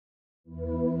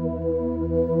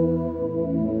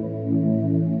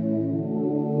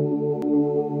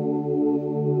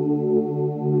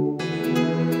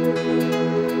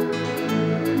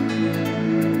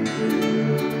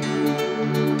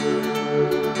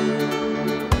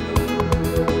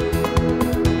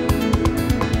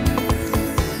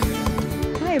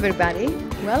everybody.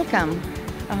 Welcome.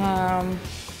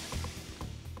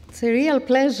 It's a real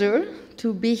pleasure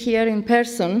to be here in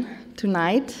person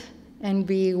tonight, and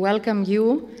we welcome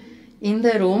you in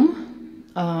the room.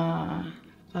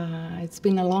 It's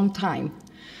been a long time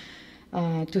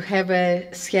to have a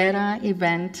Sierra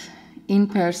event in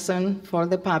person for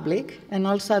the public. And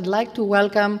also I'd like to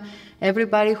welcome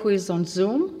everybody who is on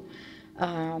Zoom.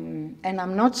 And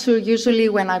I'm not sure, usually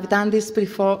when I've done this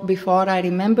before, I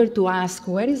remember to ask,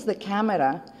 where is the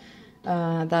camera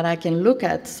that I can look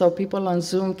at so people on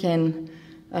Zoom can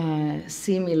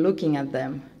see me looking at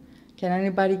them? Can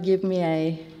anybody give me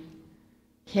a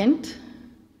hint?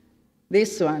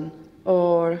 This one,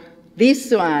 or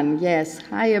this one, yes.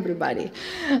 Hi, everybody.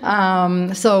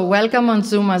 So welcome on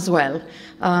Zoom as well.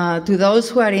 To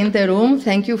those who are in the room,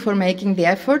 thank you for making the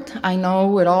effort. I know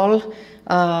we're all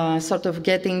sort of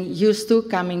getting used to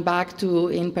coming back to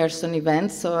in-person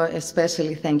events, so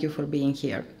especially thank you for being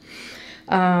here.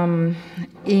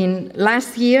 In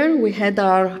last year, we had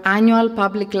our annual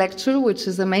public lecture, which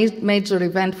is a major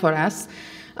event for us,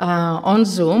 on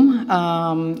Zoom.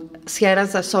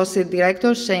 Sierra's Associate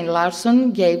Director, Shane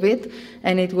Larson, gave it,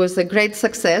 and it was a great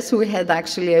success. We had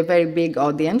actually a very big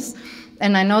audience.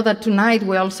 And I know that tonight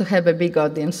we also have a big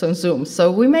audience on Zoom.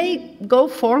 So we may go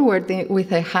forward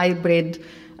with a hybrid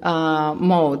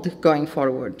mode going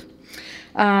forward.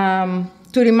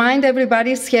 To remind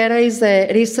everybody, Sierra is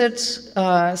a research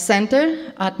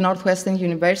center at Northwestern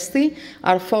University.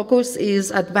 Our focus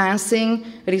is advancing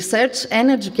research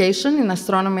and education in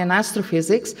astronomy and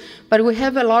astrophysics, but we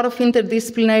have a lot of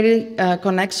interdisciplinary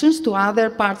connections to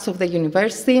other parts of the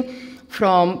university,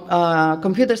 from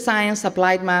computer science,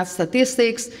 applied math,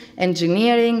 statistics,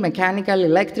 engineering, mechanical,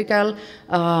 electrical,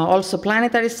 also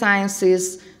planetary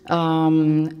sciences,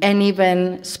 and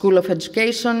even School of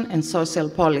Education and Social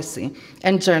Policy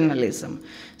and Journalism.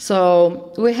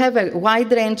 So we have a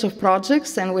wide range of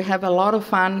projects, and we have a lot of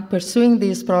fun pursuing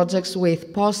these projects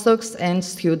with postdocs and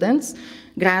students,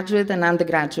 graduate and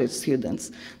undergraduate students.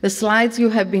 The slides you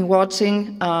have been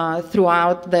watching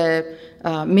throughout the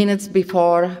minutes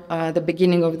before the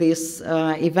beginning of this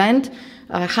event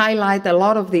highlight a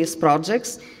lot of these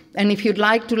projects. And if you'd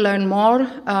like to learn more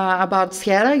about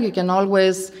Sierra, you can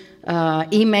always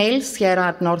email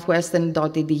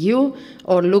sierra@northwestern.edu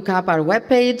or look up our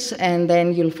webpage, and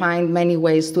then you'll find many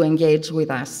ways to engage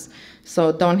with us.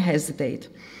 So don't hesitate.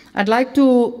 I'd like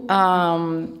to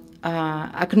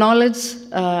acknowledge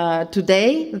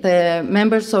today the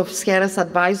members of Sierra's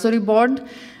advisory board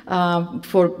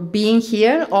for being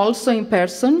here, also in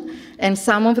person, and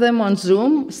some of them on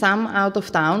Zoom, some out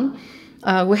of town.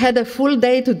 We had a full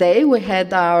day today. We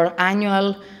had our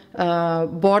annual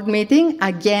board meeting.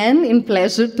 Again, in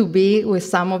pleasure to be with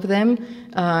some of them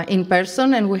in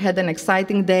person, and we had an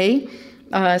exciting day.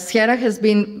 Sierra has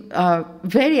been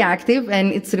very active,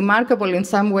 and it's remarkable in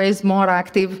some ways, more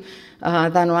active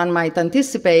than one might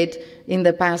anticipate in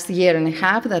the past year and a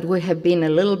half, that we have been a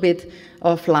little bit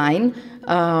offline.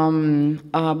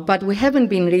 But we haven't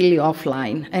been really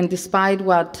offline. And despite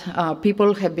what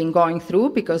people have been going through,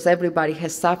 because everybody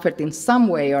has suffered in some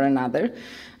way or another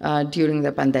during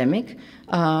the pandemic,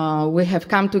 we have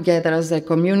come together as a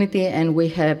community, and we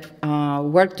have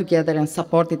worked together and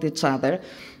supported each other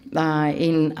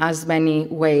in as many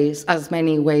ways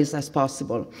as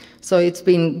possible. So it's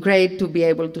been great to be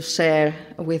able to share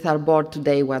with our board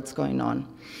today what's going on.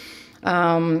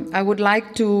 I would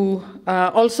like to,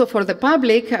 also for the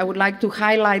public, I would like to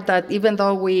highlight that even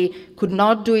though we could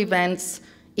not do events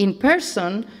in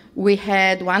person, we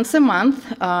had once a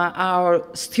month our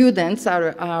students,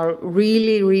 our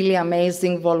really, really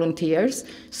amazing volunteers,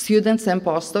 students and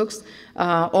postdocs,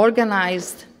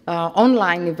 organized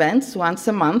online events once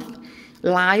a month,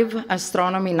 live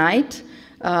astronomy night.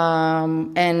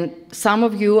 And some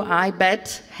of you, I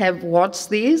bet, have watched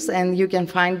these, and you can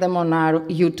find them on our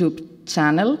YouTube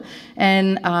channel.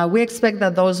 And we expect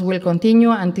that those will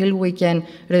continue until we can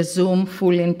resume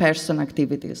full in-person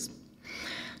activities.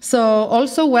 So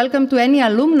also welcome to any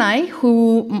alumni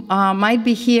who might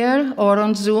be here or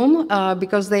on Zoom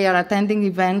because they are attending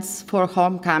events for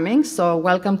homecoming. So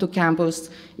welcome to campus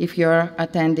if you're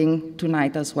attending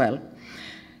tonight as well.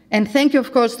 And thank you,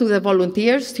 of course, to the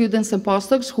volunteers, students, and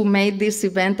postdocs who made this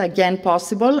event again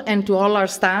possible, and to all our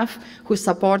staff who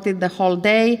supported the whole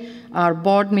day, our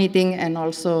board meeting, and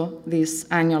also this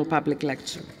annual public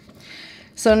lecture.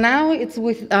 So now it's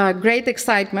with great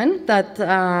excitement that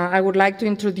I would like to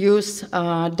introduce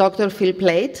Dr. Phil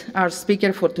Plait, our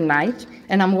speaker for tonight.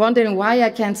 And I'm wondering why I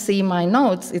can't see my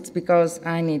notes. It's because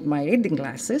I need my reading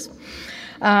glasses.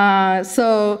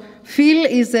 So Phil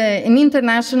is an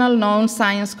international known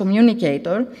science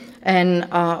communicator and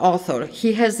author.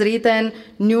 He has written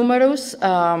numerous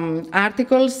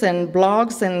articles and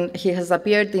blogs, and he has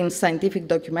appeared in scientific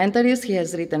documentaries. He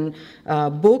has written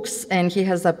books, and he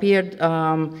has appeared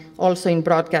also in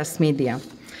broadcast media.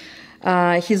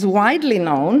 He's widely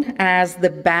known as the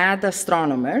bad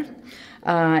astronomer,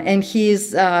 and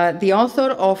he's the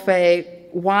author of a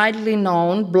widely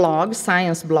known blog,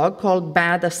 science blog, called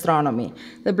Bad Astronomy.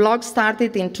 The blog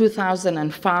started in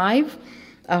 2005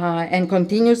 and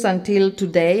continues until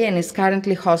today, and is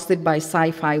currently hosted by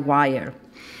Sci-Fi Wire.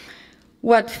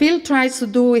 What Phil tries to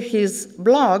do with his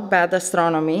blog, Bad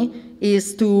Astronomy,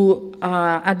 is to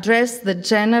address the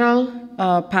general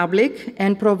public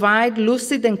and provide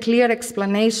lucid and clear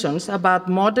explanations about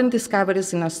modern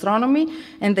discoveries in astronomy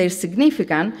and their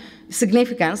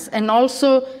significance, and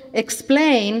also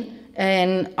explain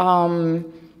and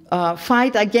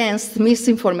fight against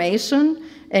misinformation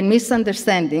and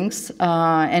misunderstandings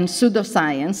and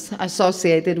pseudoscience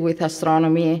associated with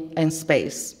astronomy and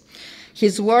space.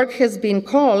 His work has been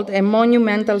called a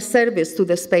monumental service to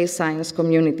the space science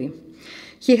community.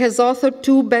 He has authored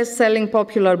 2 best-selling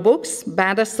popular books,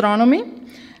 Bad Astronomy,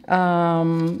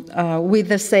 with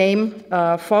the same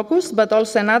focus, but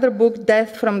also another book,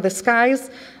 Death from the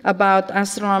Skies, about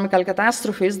astronomical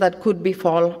catastrophes that could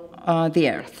befall the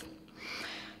Earth.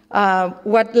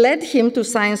 What led him to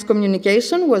science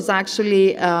communication was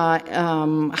actually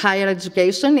higher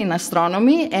education in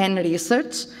astronomy and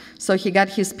research. So he got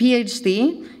his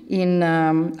PhD in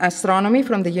astronomy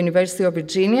from the University of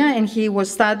Virginia, and he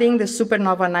was studying the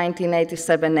supernova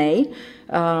 1987A,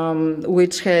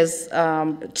 which has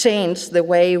changed the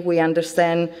way we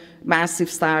understand massive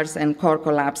stars and core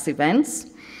collapse events.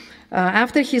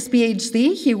 After his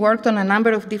PhD, he worked on a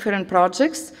number of different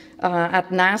projects at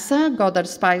NASA, Goddard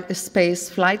Space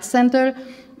Flight Center,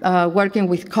 working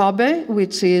with COBE,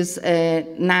 which is a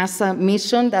NASA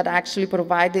mission that actually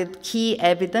provided key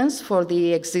evidence for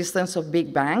the existence of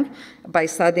Big Bang by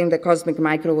studying the cosmic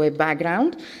microwave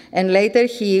background. And later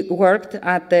he worked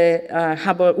at the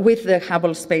with the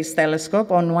Hubble Space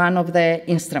Telescope on one of the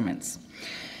instruments.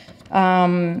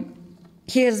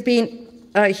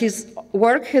 His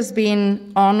work has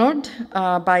been honored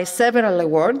by several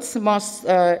awards. Most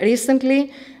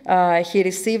recently, he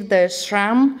received the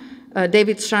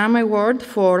David Schramm Award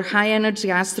for High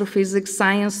Energy Astrophysics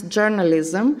Science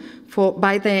Journalism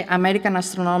by the American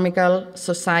Astronomical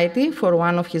Society for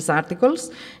one of his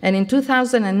articles. And in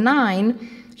 2009,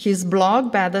 his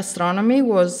blog, Bad Astronomy,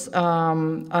 was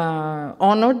honored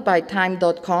by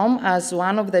Time.com as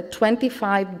one of the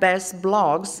 25 best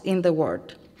blogs in the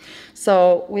world.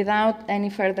 So without any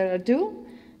further ado,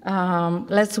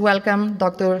 let's welcome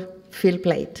Dr. Phil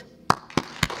Plait.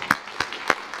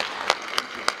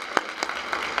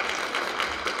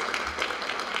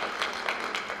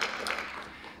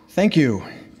 Thank you.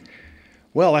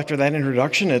 Well, after that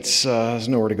introduction, there's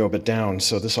nowhere to go but down,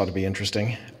 so this ought to be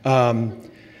interesting.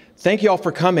 Thank you all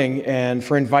for coming and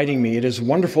for inviting me. It is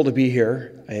wonderful to be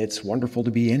here. It's wonderful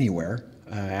to be anywhere,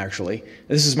 actually.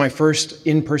 This is my first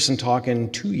in-person talk in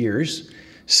 2 years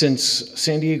since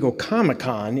San Diego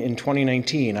Comic-Con in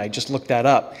 2019. I just looked that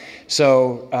up.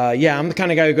 So yeah, I'm the kind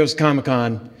of guy who goes to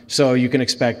Comic-Con, so you can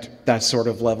expect that sort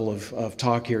of level of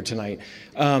talk here tonight.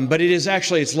 But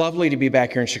it's lovely to be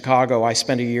back here in Chicago. I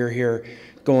spent a year here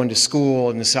going to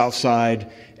school in the South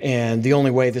Side, and the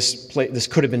only way this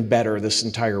could have been better this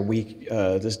entire week,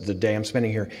 the day I'm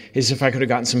spending here, is if I could have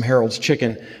gotten some Harold's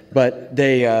chicken. But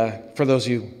they, for those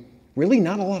of you, really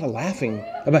not a lot of laughing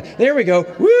about, there we go,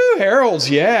 woo, Harold's,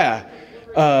 yeah.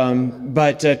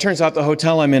 But it turns out the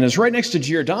hotel I'm in is right next to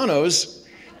Giordano's.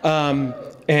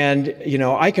 And, you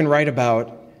know, I can write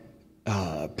about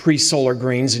pre-solar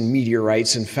grains and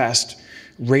meteorites and fast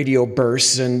radio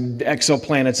bursts and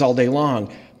exoplanets all day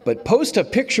long. But post a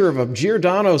picture of a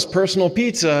Giordano's personal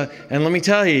pizza, and let me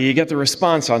tell you, you get the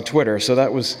response on Twitter. So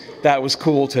that was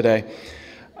cool today.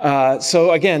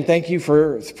 So again, thank you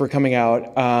for coming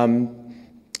out.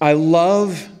 I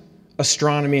love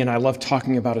astronomy, and I love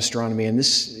talking about astronomy. And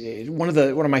this one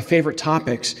of my favorite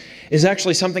topics is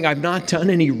actually something I've not done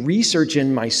any research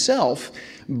in myself,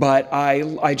 but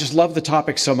I just love the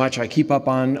topic so much. I keep up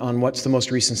on what's the most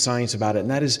recent science about it,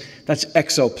 and that's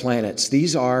exoplanets.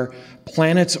 These are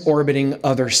planets orbiting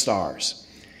other stars.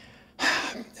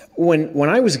 When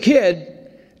I was a kid,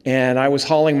 and I was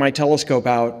hauling my telescope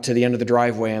out to the end of the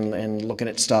driveway and looking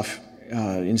at stuff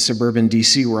in suburban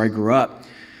DC where I grew up,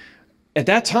 at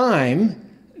that time,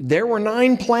 there were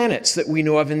 9 planets that we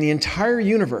knew of in the entire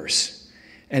universe.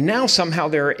 And now somehow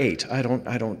there are 8. I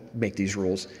don't make these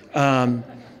rules.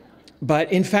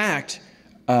 But in fact,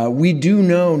 we do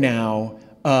know now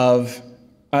of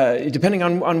depending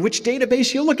on which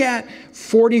database you look at,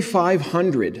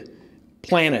 4,500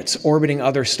 planets orbiting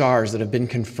other stars that have been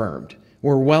confirmed.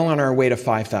 We're well on our way to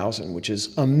 5,000, which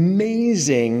is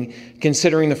amazing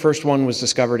considering the first one was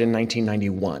discovered in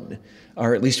 1991,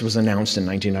 or at least was announced in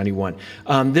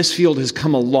 1991. This field has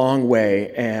come a long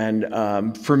way,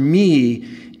 and for me,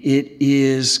 it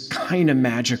is kind of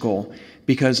magical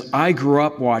because I grew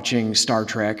up watching Star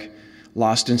Trek,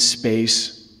 Lost in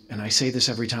Space, and I say this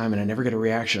every time and I never get a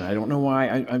reaction. I don't know why.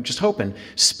 I'm just hoping.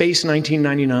 Space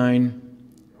 1999.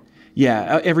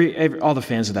 Yeah, all the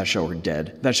fans of that show are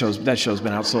dead. That show's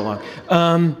been out so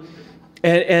long.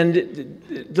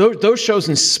 Those shows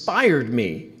inspired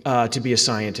me to be a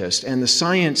scientist. And the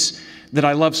science that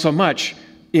I love so much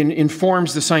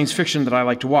informs the science fiction that I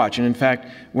like to watch. And in fact,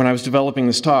 when I was developing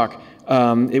this talk,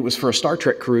 it was for a Star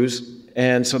Trek cruise.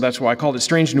 And so that's why I called it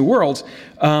Strange New Worlds.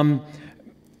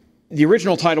 The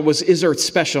original title was Is Earth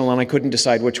Special? And I couldn't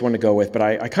decide which one to go with, but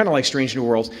I kind of like Strange New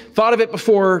Worlds. Thought of it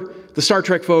before the Star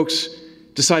Trek folks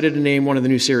decided to name one of the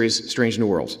new series Strange New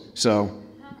Worlds. So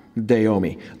they owe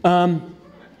me.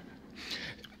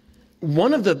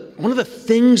 One of the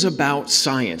things about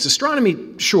science, astronomy,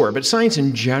 sure, but science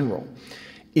in general,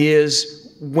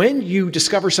 is when you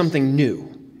discover something new,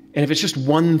 and if it's just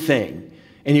one thing,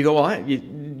 and you go, well,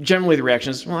 generally the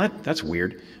reaction is, well, that's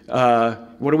weird.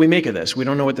 What do we make of this? We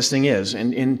don't know what this thing is.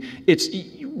 And it's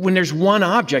when there's one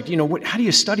object, how do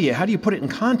you study it? How do you put it in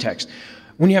context?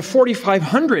 When you have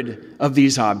 4,500 of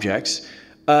these objects,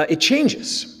 it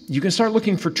changes. You can start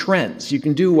looking for trends. You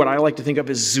can do what I like to think of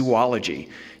as zoology.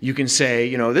 You can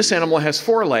say, this animal has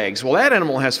 4 legs. Well, that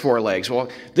animal has 4 legs. Well,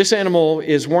 this animal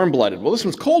is warm-blooded. Well, this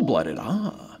one's cold-blooded.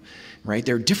 Right?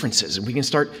 There are differences, and we can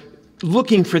start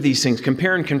looking for these things,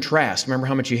 compare and contrast. Remember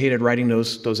how much you hated writing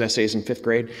those essays in 5th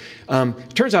grade?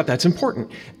 Turns out that's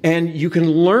important. And you can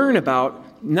learn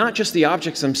about not just the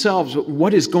objects themselves, but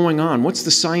what is going on. What's the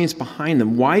science behind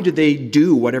them? Why do they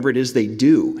do whatever it is they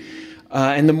do?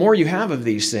 And the more you have of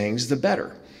these things, the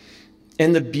better.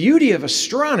 And the beauty of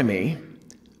astronomy,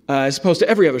 as opposed to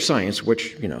every other science,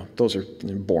 which, those are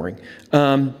boring.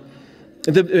 I'm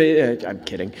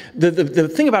kidding. The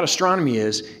thing about astronomy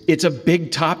is it's a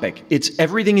big topic. It's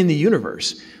everything in the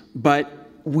universe. But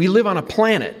we live on a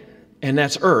planet, and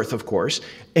that's Earth, of course.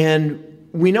 And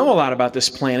we know a lot about this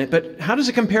planet, but how does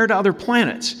it compare to other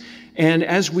planets? And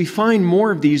as we find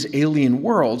more of these alien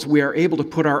worlds, we are able to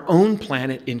put our own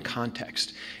planet in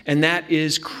context. And that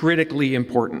is critically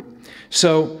important.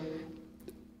 So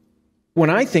when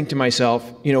I think to myself,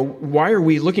 why are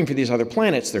we looking for these other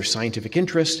planets? There's scientific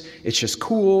interest. It's just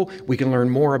cool. We can learn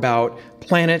more about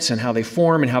planets and how they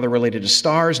form and how they're related to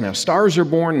stars and how stars are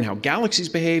born and how galaxies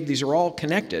behave. These are all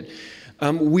connected.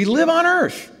 We live on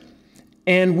Earth,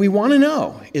 and we want to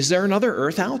know, is there another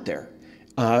Earth out there?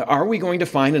 Are we going to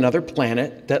find another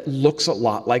planet that looks a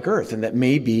lot like Earth and that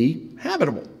may be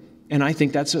habitable? And I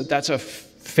think that's a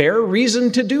fair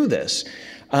reason to do this.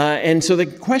 And so the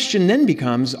question then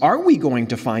becomes, are we going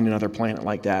to find another planet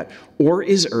like that, or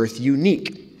is Earth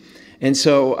unique? And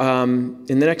so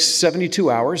in the next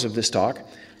 72 hours of this talk,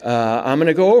 I'm going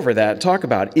to go over that, talk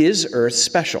about, is Earth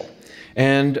special?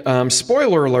 And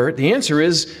spoiler alert, the answer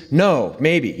is no,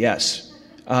 maybe, yes.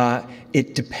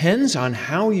 It depends on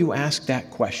how you ask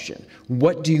that question.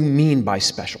 What do you mean by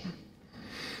special?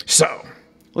 So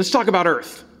let's talk about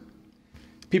Earth.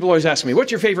 People always ask me,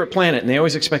 what's your favorite planet? And they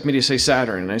always expect me to say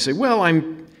Saturn. And I say, well,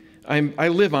 I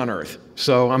live on Earth,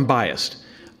 so I'm biased.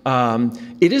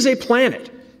 It is a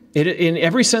planet in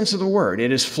every sense of the word.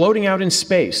 It is floating out in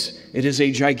space. It is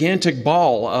a gigantic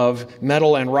ball of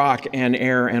metal and rock and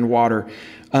air and water.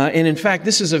 And in fact,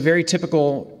 this is a very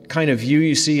typical kind of view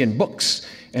you see in books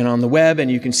and on the web,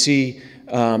 and you can see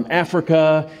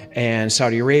Africa and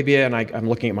Saudi Arabia, and I'm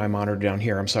looking at my monitor down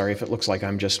here. I'm sorry if it looks like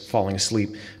I'm just falling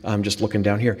asleep. I'm just looking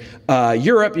down here.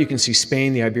 Europe, you can see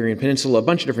Spain, the Iberian Peninsula, a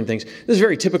bunch of different things. This is a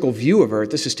very typical view of Earth.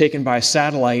 This is taken by a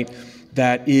satellite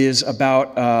that is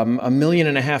about 1.5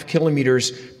 million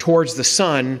kilometers towards the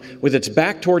sun, with its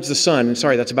back towards the sun.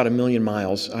 Sorry, that's about 1 million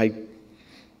miles. I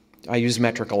use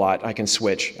metric a lot. I can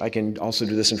switch. I can also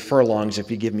do this in furlongs if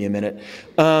you give me a minute.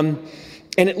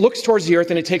 And it looks towards the Earth,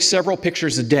 and it takes several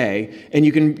pictures a day, and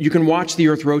you can watch the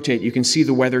Earth rotate. You can see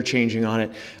the weather changing on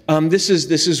it. This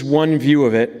is one view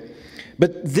of it,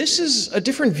 but this is a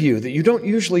different view that you don't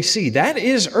usually see. That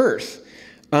is Earth,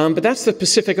 but that's the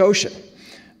Pacific Ocean.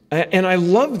 And I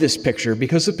love this picture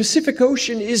because the Pacific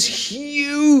Ocean is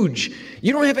huge.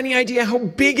 You don't have any idea how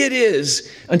big it is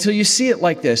until you see it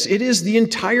like this. It is the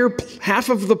entire half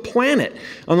of the planet.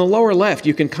 On the lower left,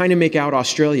 you can kind of make out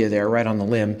Australia there, right on the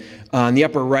limb. On the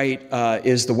upper right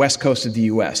is the west coast of the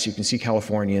US. You can see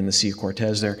California and the Sea of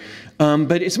Cortez there.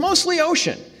 But it's mostly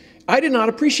ocean. I did not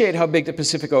appreciate how big the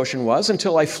Pacific Ocean was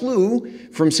until I flew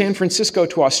from San Francisco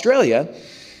to Australia.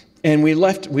 And we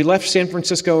left San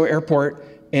Francisco airport,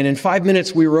 and in 5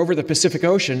 minutes we were over the Pacific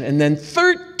Ocean, and then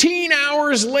 13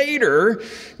 hours later,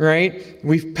 right,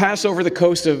 we passed over the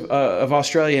coast of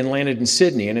Australia and landed in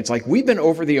Sydney, and it's like we've been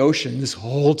over the ocean this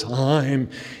whole time.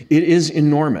 It is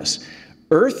enormous.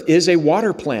 Earth is a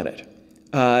water planet,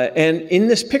 and in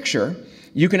this picture,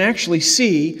 you can actually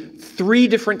see 3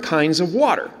 different kinds of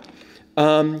water.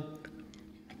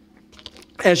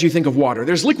 As you think of water,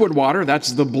 there's liquid water,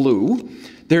 that's the blue.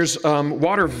 There's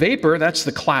water vapor, that's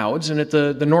the clouds, and at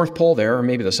the North Pole there, or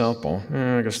maybe the South Pole,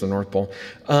 I guess the North Pole,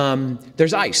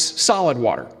 there's ice, solid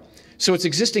water. So it's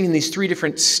existing in these 3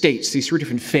 different states, these 3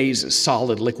 different phases,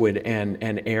 solid, liquid,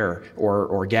 and air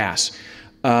or gas.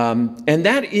 And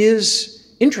that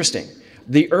is interesting.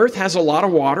 The Earth has a lot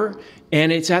of water,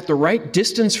 and it's at the right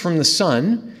distance from the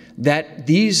sun that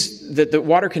the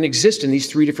water can exist in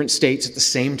these 3 different states at the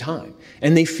same time,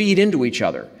 and they feed into each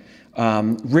other.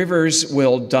 Rivers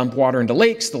will dump water into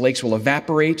lakes, the lakes will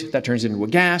evaporate, that turns into a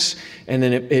gas, and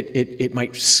then it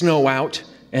might snow out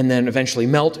and then eventually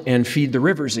melt and feed the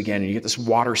rivers again, and you get this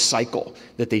water cycle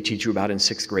that they teach you about in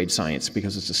 6th grade science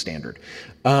because it's a standard.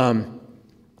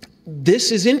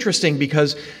 This is interesting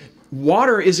because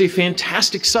water is a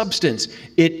fantastic substance.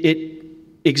 It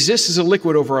exists as a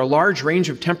liquid over a large range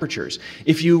of temperatures.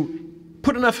 If you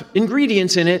put enough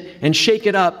ingredients in it and shake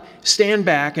it up, stand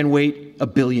back and wait 1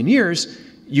 billion years,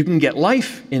 you can get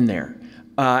life in there.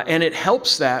 And it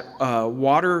helps that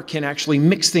water can actually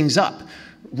mix things up.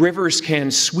 Rivers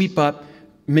can sweep up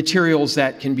materials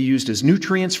that can be used as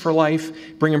nutrients for life,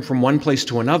 bring them from one place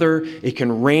to another. It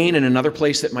can rain in another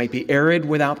place that might be arid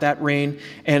without that rain.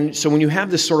 And so when you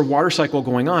have this sort of water cycle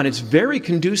going on, it's very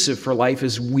conducive for life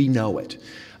as we know it.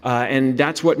 And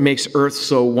that's what makes Earth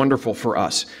so wonderful for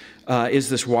us. Is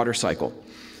this water cycle.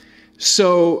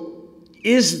 So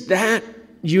is that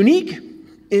unique?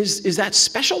 Is that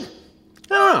special?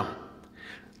 I don't know.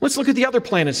 Let's look at the other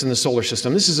planets in the solar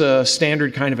system. This is a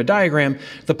standard kind of a diagram.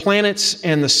 The planets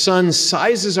and the sun's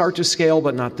sizes are to scale,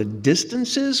 but not the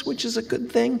distances, which is a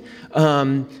good thing.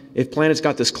 If planets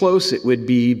got this close, it would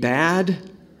be bad.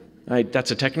 That's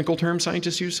a technical term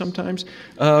scientists use sometimes.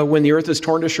 When the Earth is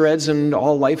torn to shreds and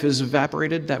all life is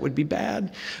evaporated, that would be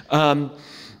bad.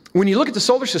 When you look at the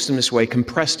solar system this way,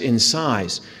 compressed in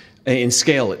size, in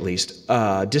scale at least,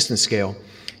 distance scale,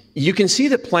 you can see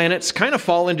that planets kind of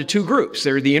fall into 2 groups.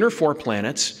 They're the inner 4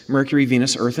 planets, Mercury,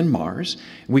 Venus, Earth, and Mars.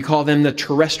 We call them the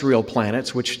terrestrial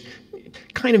planets, which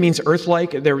kind of means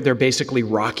Earth-like. They're basically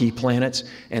rocky planets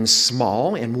and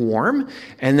small and warm.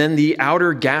 And then the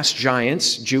outer gas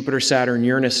giants, Jupiter, Saturn,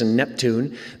 Uranus, and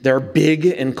Neptune, they're big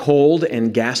and cold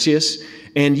and gaseous.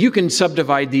 And you can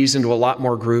subdivide these into a lot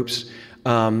more groups.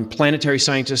 Planetary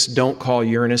scientists don't call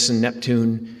Uranus and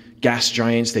Neptune gas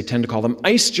giants. They tend to call them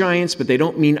ice giants, but they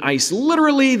don't mean ice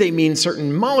literally. They mean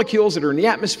certain molecules that are in the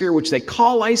atmosphere, which they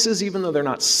call ices, even though they're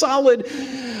not solid.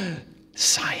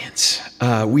 Science.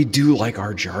 We do like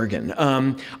our jargon.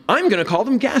 I'm going to call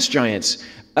them gas giants.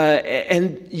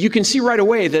 And you can see right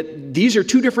away that these are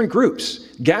 2 different groups.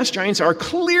 Gas giants are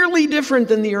clearly different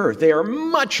than the Earth. They are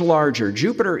much larger.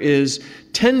 Jupiter is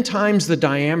 10 times the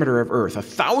diameter of Earth,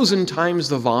 1,000 times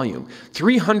the volume,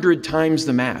 300 times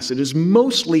the mass. It is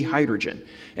mostly hydrogen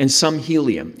and some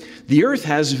helium. The Earth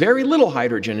has very little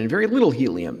hydrogen and very little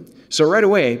helium. So right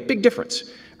away, big difference.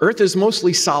 Earth is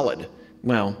mostly solid.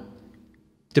 Well,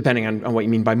 depending on what you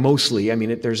mean by mostly. I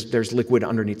mean, there's liquid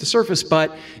underneath the surface,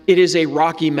 but it is a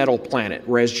rocky metal planet,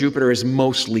 whereas Jupiter is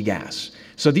mostly gas.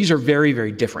 So these are very,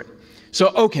 very different. So,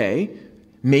 okay,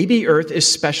 maybe Earth is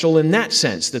special in that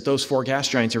sense, that those 4 gas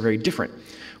giants are very different.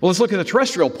 Well, let's look at the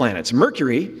terrestrial planets.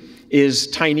 Mercury is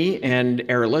tiny and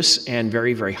airless and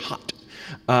very, very hot.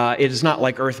 It is not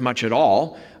like Earth much at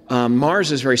all.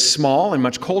 Mars is very small and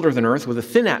much colder than Earth with a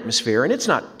thin atmosphere, and it's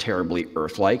not terribly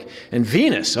Earth-like. And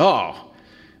Venus,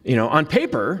 on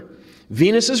paper,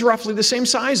 Venus is roughly the same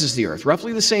size as the Earth,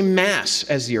 roughly the same mass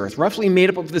as the Earth, roughly made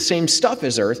up of the same stuff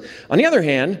as Earth. On the other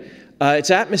hand,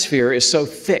 its atmosphere is so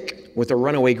thick with the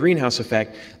runaway greenhouse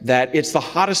effect that it's the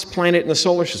hottest planet in the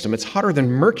solar system. It's hotter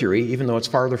than Mercury, even though it's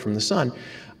farther from the sun.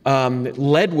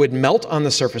 Lead would melt on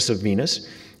the surface of Venus.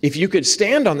 If you could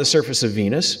stand on the surface of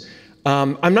Venus,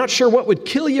 I'm not sure what would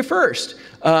kill you first.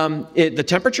 The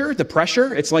temperature, the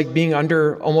pressure, it's like being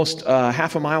under almost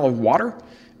half a mile of water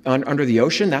under the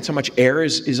ocean. That's how much air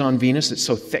is on Venus. It's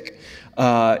so thick.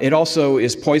 It also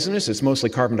is poisonous. It's mostly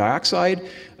carbon dioxide.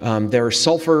 There are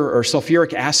sulfur or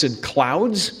sulfuric acid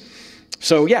clouds.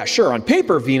 So yeah, sure, on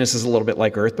paper, Venus is a little bit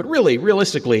like Earth, but really,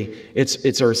 realistically,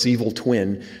 it's Earth's evil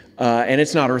twin, and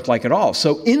it's not Earth-like at all.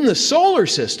 So in the solar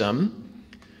system,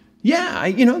 yeah,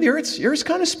 the Earth's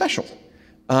kind of special.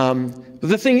 But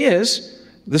the thing is,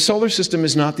 the solar system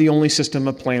is not the only system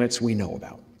of planets we know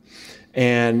about.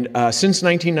 And since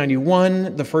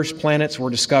 1991, the first planets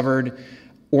were discovered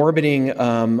orbiting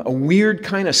a weird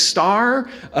kind of star.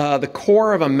 The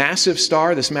core of a massive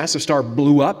star, this massive star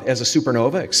blew up as a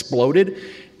supernova, exploded.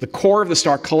 The core of the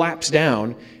star collapsed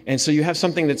down, and so you have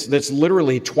something that's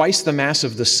literally twice the mass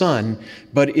of the sun,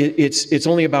 but it's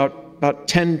only about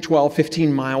 10, 12,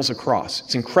 15 miles across.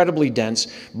 It's incredibly dense,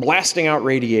 blasting out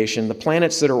radiation. The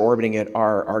planets that are orbiting it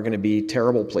are going to be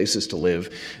terrible places to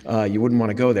live. You wouldn't want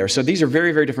to go there. So these are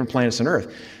very, very different planets than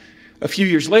Earth. A few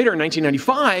years later, in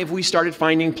 1995, we started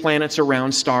finding planets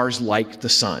around stars like the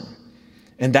sun.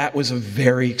 And that was a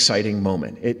very exciting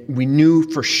moment. We knew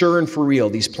for sure and for real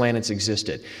these planets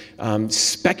existed.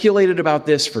 Speculated about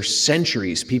this for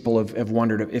centuries. People have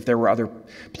wondered if there were other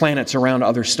planets around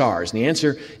other stars. And the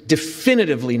answer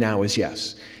definitively now is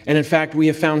yes. And in fact, we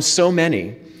have found so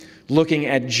many looking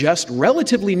at just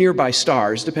relatively nearby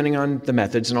stars, depending on the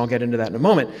methods, and I'll get into that in a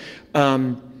moment.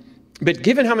 But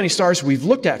given how many stars we've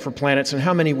looked at for planets and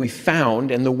how many we found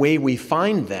and the way we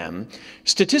find them,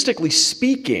 statistically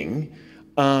speaking,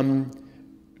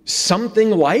 something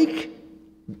like,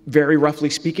 very roughly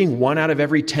speaking, 1 out of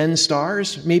every 10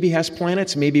 stars maybe has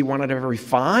planets, maybe 1 out of every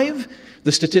 5.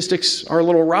 The statistics are a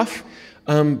little rough,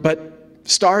 but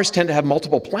stars tend to have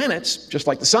multiple planets, just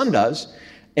like the sun does.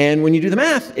 And when you do the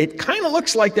math, it kind of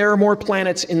looks like there are more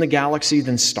planets in the galaxy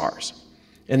than stars.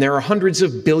 And there are hundreds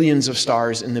of billions of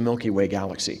stars in the Milky Way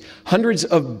galaxy. Hundreds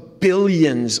of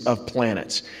billions of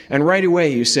planets. And right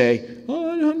away you say, oh,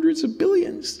 hundreds of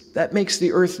billions. That makes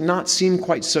the Earth not seem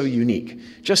quite so unique.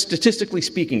 Just statistically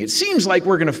speaking, it seems like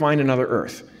we're going to find another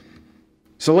Earth.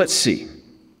 So let's see.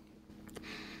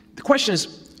 The question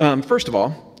is, first of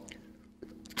all,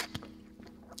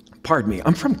 pardon me,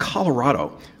 I'm from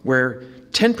Colorado, where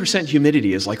 10%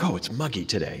 humidity is like, oh, it's muggy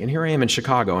today. And here I am in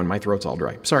Chicago, and my throat's all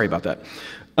dry. Sorry about that.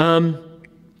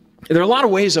 There are a lot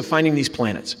of ways of finding these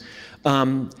planets.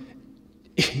 In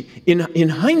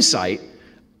hindsight,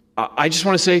 I just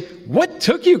want to say, what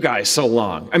took you guys so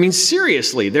long? I mean,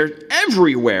 seriously, they're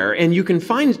everywhere, and you can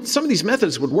find some of these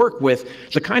methods would work with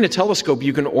the kind of telescope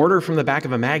you can order from the back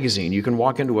of a magazine. You can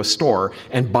walk into a store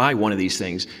and buy one of these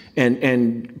things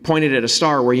and point it at a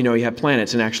star where you know you have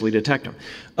planets and actually detect them.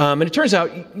 And it turns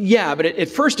out, yeah, but at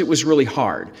first it was really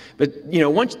hard. But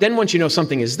once you know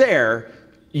something is there,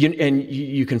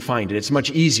 you can find it. It's much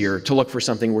easier to look for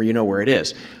something where you know where it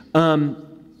is.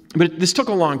 But this took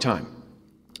a long time.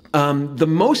 The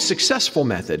most successful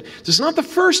method, this is not the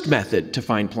first method to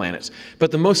find planets,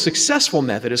 but the most successful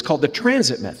method is called the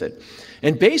transit method.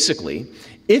 And basically,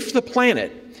 if the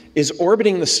planet is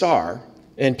orbiting the star,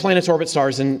 and planets orbit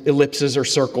stars in ellipses or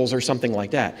circles or something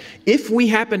like that, if we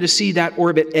happen to see that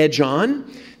orbit edge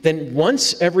on, then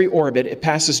once every orbit, it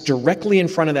passes directly in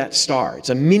front of that star. It's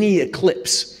a mini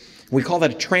eclipse. We call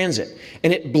that a transit.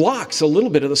 And it blocks a little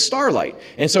bit of the starlight.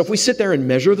 And so if we sit there and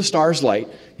measure the star's light,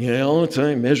 all the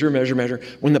time, measure.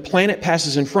 When the planet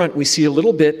passes in front, we see a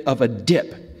little bit of a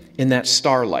dip in that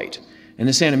starlight. And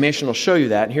this animation will show you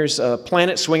that. And here's a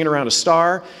planet swinging around a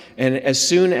star. And as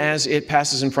soon as it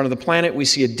passes in front of the planet, we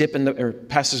see a dip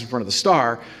passes in front of the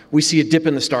star, we see a dip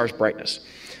in the star's brightness.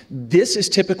 This is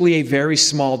typically a very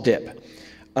small dip.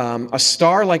 A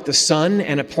star like the sun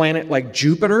and a planet like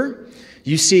Jupiter,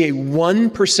 you see a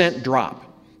 1% drop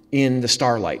in the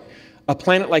starlight. A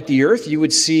planet like the Earth, you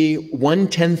would see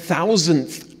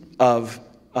 1/10,000th of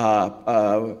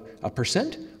a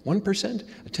percent? 1%?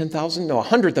 A 10,000? No,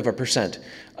 100th of a percent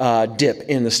dip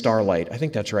in the starlight. I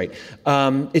think that's right.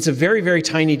 It's a very, very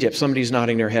tiny dip. Somebody's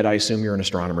nodding their head. I assume you're an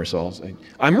astronomer, so I'll say,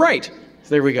 I'm right.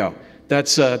 There we go.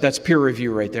 That's peer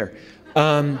review right there.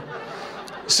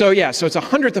 So it's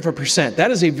 100th of a percent.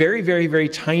 That is a very, very, very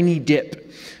tiny dip.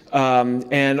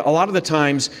 And a lot of the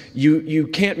times you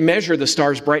can't measure the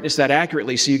star's brightness that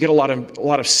accurately, so you get a lot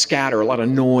of scatter, a lot of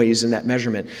noise in that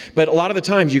measurement. But a lot of the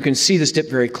times you can see this dip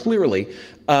very clearly,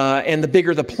 and the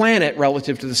bigger the planet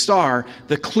relative to the star,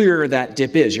 the clearer that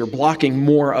dip is. You're blocking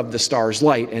more of the star's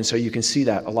light, and so you can see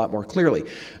that a lot more clearly.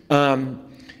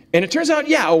 And it turns out, a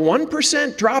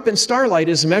 1% drop in starlight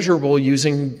is measurable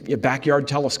using a backyard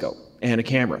telescope and a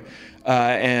camera.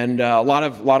 And a lot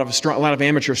of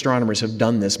amateur astronomers have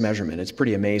done this measurement. It's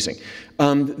pretty amazing.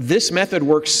 This method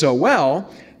works so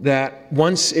well that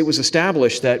once it was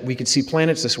established that we could see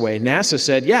planets this way, NASA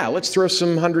said, yeah, let's throw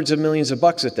some hundreds of millions of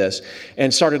bucks at this,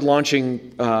 and started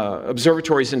launching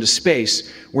observatories into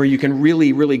space where you can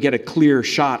really, really get a clear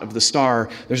shot of the star.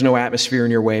 There's no atmosphere in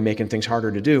your way, making things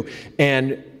harder to do.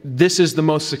 And this is the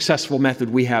most successful method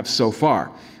we have so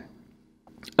far.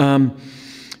 This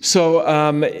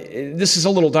is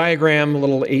a little diagram, a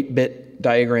little 8-bit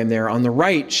diagram there on the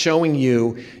right, showing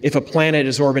you if a planet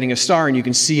is orbiting a star, and you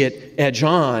can see it edge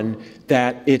on,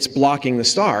 that it's blocking the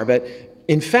star. But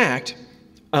in fact,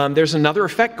 there's another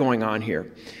effect going on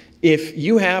here. If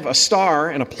you have a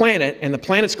star and a planet, and the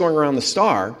planet's going around the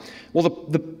star, well,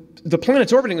 the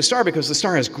planet's orbiting the star because the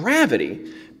star has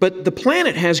gravity, but the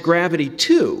planet has gravity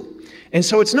too. And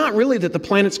so it's not really that the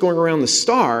planet's going around the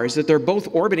star, it's that they're both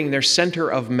orbiting their center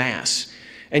of mass.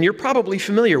 And you're probably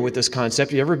familiar with this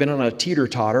concept. You've ever been on a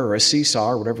teeter-totter or a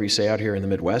seesaw or whatever you say out here in the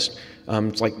Midwest?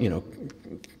 It's like, you know,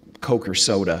 Coke or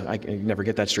soda. I never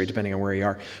get that straight depending on where you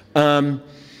are.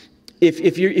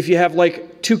 If you have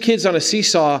like two kids on a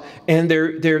seesaw and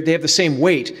they have the same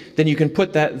weight, then you can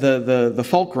put the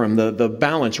fulcrum, the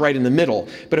balance, right in the middle.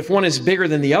 But if one is bigger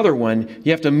than the other one,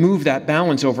 you have to move that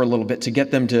balance over a little bit to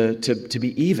get them to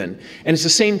be even. And it's the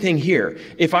same thing here.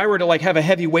 If I were to like have a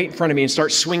heavy weight in front of me and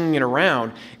start swinging it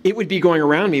around, it would be going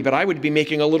around me, but I would be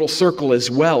making a little circle as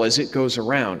well as it goes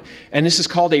around. And this is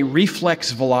called a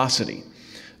reflex velocity.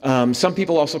 Some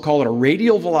people also call it a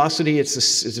radial velocity.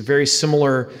 It's a very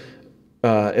similar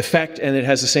effect, and it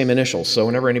has the same initials. So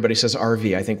whenever anybody says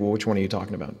RV, I think, well, which one are you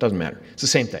talking about? Doesn't matter. It's the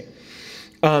same thing.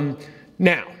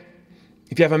 Now,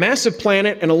 if you have a massive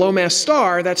planet and a low-mass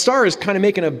star, that star is kind of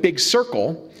making a big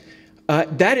circle.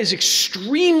 That is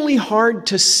extremely hard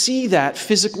to see that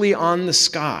physically on the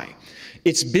sky.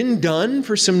 It's been done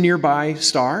for some nearby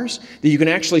stars, that you can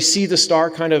actually see the star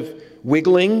kind of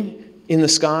wiggling in the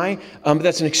sky, but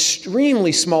that's an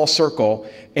extremely small circle,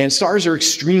 and stars are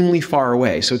extremely far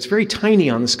away. So it's very tiny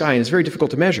on the sky, and it's very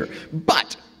difficult to measure.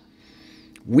 But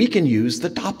we can use the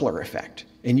Doppler effect.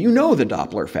 And you know the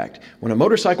Doppler effect. When a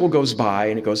motorcycle goes by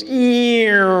and it goes,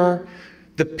 eeer,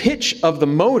 the pitch of the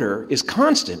motor is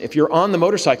constant. If you're on the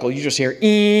motorcycle, you just hear,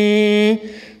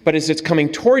 ee. But as it's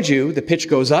coming towards you, the pitch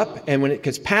goes up, and when it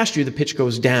gets past you, the pitch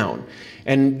goes down.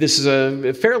 And this is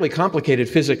a fairly complicated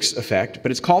physics effect,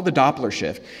 but it's called the Doppler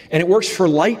shift. And it works for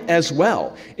light as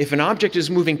well. If an object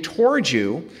is moving towards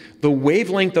you, the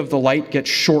wavelength of the light gets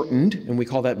shortened, and we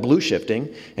call that blue shifting.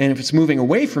 And if it's moving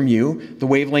away from you, the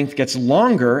wavelength gets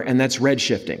longer, and that's red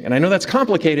shifting. And I know that's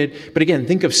complicated, but again,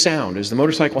 think of sound. As the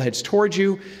motorcycle heads towards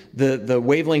you, the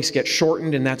wavelengths get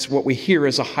shortened, and that's what we hear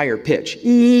as a higher pitch.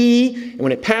 And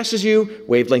when it passes you,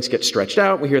 wavelengths get stretched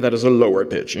out. We hear that as a lower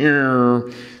pitch.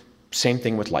 Same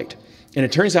thing with light. And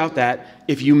it turns out that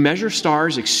if you measure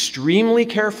stars extremely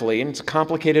carefully, and it's a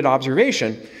complicated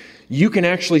observation, you can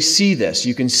actually see this.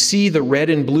 You can see the red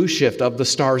and blue shift of the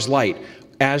star's light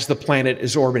as the planet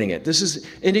is orbiting it. This is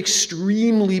an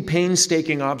extremely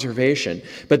painstaking observation,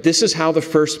 but this is how the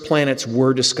first planets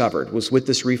were discovered, was with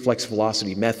this reflex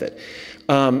velocity method.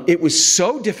 It was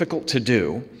so difficult to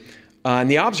do, and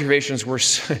the observations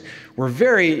were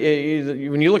very,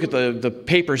 when you look at the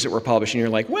papers that were published, and you're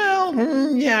like, well,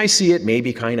 yeah, I see it,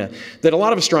 maybe, kind of, that a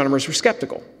lot of astronomers were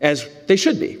skeptical, as they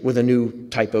should be, with a new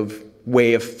type of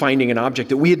way of finding an object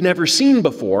that we had never seen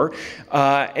before.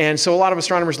 And so a lot of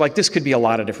astronomers were like, this could be a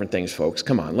lot of different things, folks.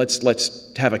 Come on,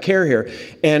 let's have a care here.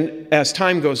 And as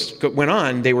time went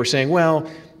on, they were saying, well,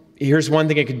 here's one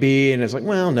thing it could be, and it's like,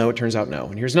 well, no, it turns out no.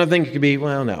 And here's another thing it could be,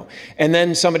 well, no. And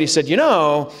then somebody said, you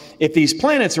know, if these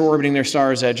planets are orbiting their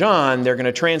star's edge on, they're going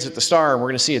to transit the star, and we're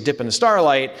going to see a dip in the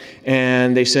starlight.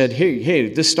 And they said, hey,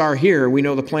 this star here, we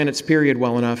know the planet's period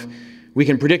well enough. We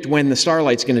can predict when the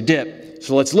starlight's going to dip.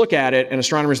 So let's look at it. And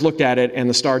astronomers looked at it, and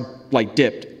the starlight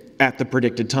dipped at the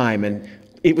predicted time. And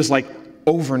it was like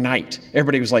overnight.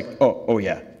 Everybody was like, oh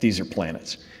yeah, these are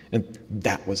planets. And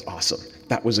that was awesome.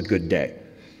 That was a good day.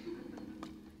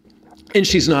 And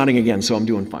she's nodding again, so I'm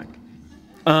doing fine.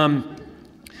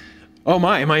 Oh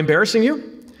my, am I embarrassing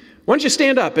you? Why don't you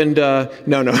stand up and,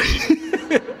 no.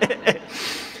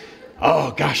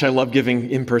 Oh gosh, I love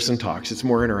giving in-person talks. It's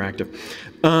more interactive.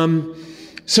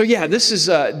 So yeah, this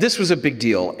was a big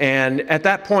deal, and at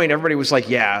that point, everybody was like,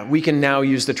 "Yeah, we can now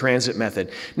use the transit method."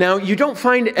 Now, you don't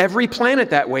find every planet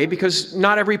that way because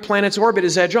not every planet's orbit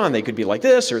is edge-on. They could be like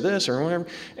this or whatever,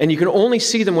 and you can only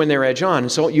see them when they're edge-on.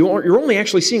 So you're only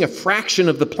actually seeing a fraction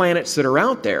of the planets that are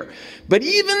out there. But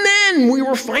even then, we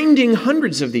were finding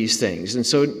hundreds of these things, and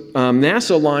so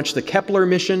NASA launched the Kepler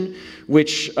mission,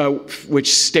 which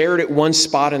stared at one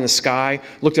spot in the sky,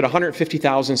 looked at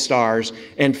 150,000 stars,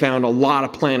 and found a lot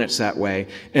of planets that way.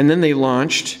 And then they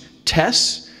launched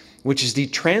TESS, which is the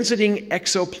Transiting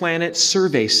Exoplanet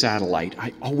Survey Satellite.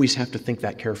 I always have to think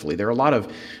that carefully. There are a lot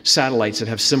of satellites that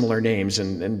have similar names,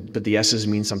 but the S's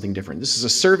mean something different. This is a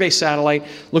survey satellite,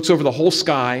 looks over the whole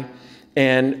sky,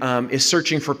 and is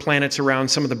searching for planets around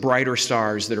some of the brighter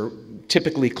stars that are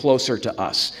typically closer to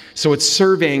us. So it's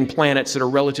surveying planets that are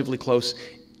relatively close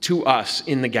to us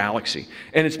in the galaxy.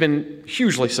 And it's been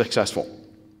hugely successful.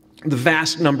 The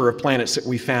vast number of planets that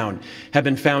we found have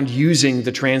been found using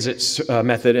the transit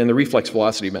method and the reflex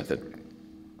velocity method.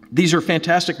 These are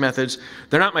fantastic methods.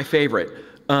 They're not my favorite.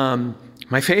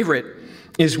 My favorite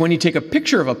is when you take a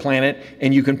picture of a planet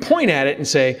and you can point at it and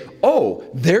say, oh,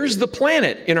 there's the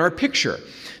planet in our picture.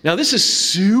 Now, this is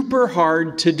super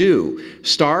hard to do.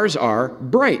 Stars are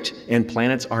bright and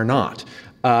planets are not.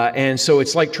 And so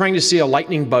it's like trying to see a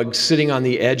lightning bug sitting on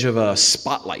the edge of a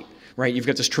spotlight, right? You've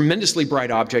got this tremendously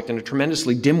bright object and a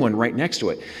tremendously dim one right next to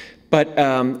it. But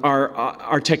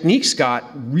our techniques got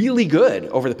really good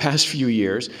over the past few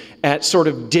years at sort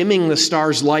of dimming the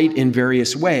star's light in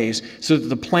various ways so that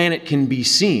the planet can be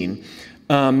seen.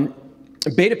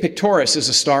 Beta Pictoris is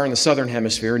a star in the southern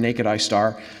hemisphere, a naked eye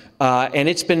star, and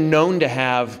it's been known to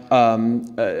have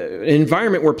an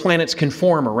environment where planets can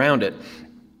form around it.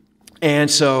 And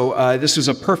so this was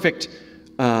a perfect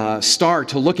star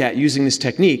to look at using this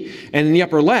technique. And in the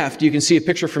upper left, you can see a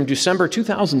picture from December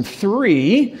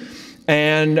 2003.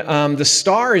 And the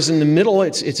star is in the middle,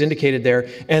 it's indicated there,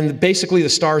 and basically the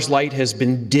star's light has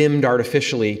been dimmed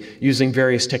artificially using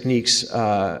various techniques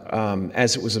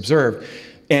as it was observed.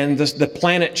 And the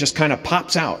planet just kind of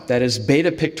pops out. That is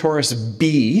Beta Pictoris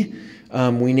b.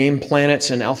 We name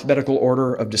planets in alphabetical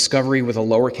order of discovery with a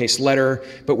lowercase letter,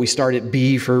 but we start at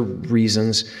B for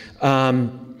reasons.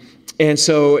 And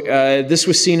so this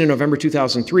was seen in November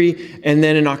 2003, and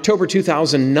then in October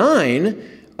 2009,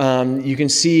 you can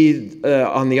see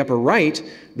on the upper right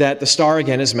that the star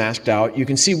again is masked out. You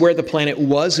can see where the planet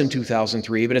was in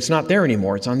 2003, but it's not there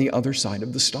anymore. It's on the other side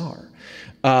of the star.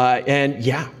 And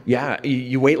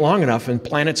you wait long enough and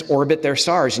planets orbit their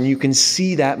stars, and you can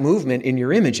see that movement in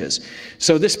your images.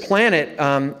 So this planet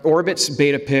orbits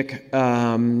Beta Pic,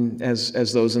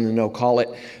 as those in the know call it,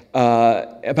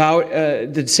 about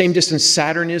the same distance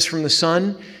Saturn is from the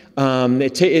sun.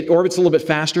 It orbits a little bit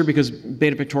faster because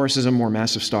Beta Pictoris is a more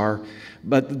massive star.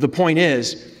 But the point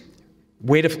is,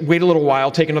 wait a little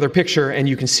while, take another picture, and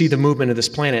you can see the movement of this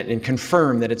planet and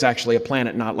confirm that it's actually a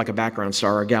planet, not like a background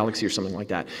star or a galaxy or something like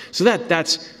that. So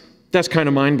that's kind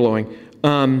of mind-blowing.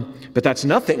 But that's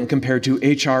nothing compared to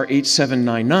HR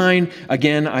 8799.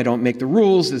 Again, I don't make the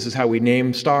rules. This is how we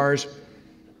name stars.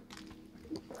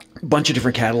 A bunch of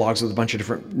different catalogs with a bunch of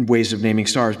different ways of naming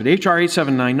stars. But HR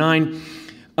 8799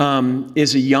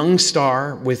 is a young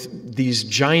star with these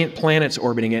giant planets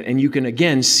orbiting it, and you can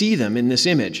again see them in this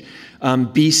image.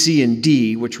 B, C, and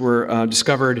D, which were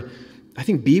discovered, I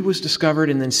think B was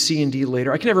discovered and then C and D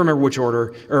later. I can never remember which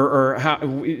order, or how.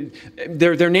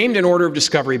 They're named in order of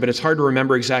discovery, but it's hard to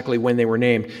remember exactly when they were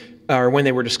named, or when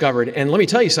they were discovered. And let me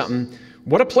tell you something,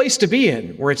 what a place to be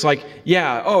in, where it's like,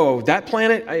 yeah, oh, that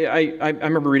planet, I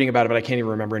remember reading about it, but I can't even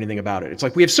remember anything about it. It's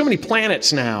like we have so many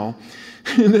planets now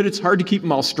that it's hard to keep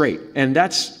them all straight. And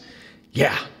that's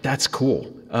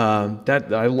cool. I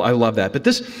love that. But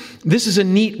this is a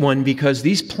neat one because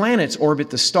these planets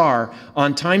orbit the star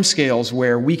on timescales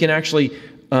where we can actually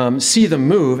see them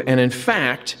move. And in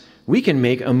fact, we can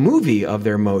make a movie of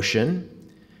their motion.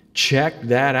 Check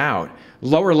that out.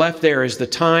 Lower left there is the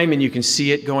time, and you can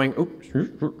see it going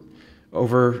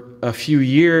over a few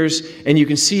years. And you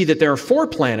can see that there are 4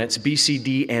 planets, B, C,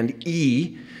 D, and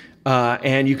E.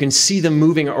 And you can see them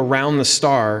moving around the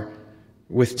star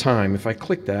with time. If I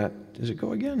click that, does it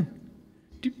go again?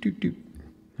 Doot, doot, doot.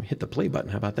 Let me hit the play button.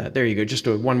 How about that? There you go. Just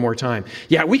do it one more time.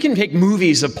 Yeah, we can make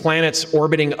movies of planets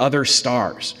orbiting other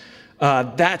stars.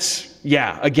 Again,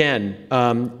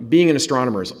 being an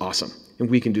astronomer is awesome, and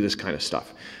we can do this kind of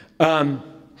stuff.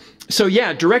 So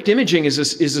yeah, direct imaging is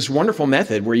this wonderful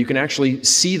method where you can actually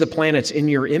see the planets in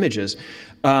your images.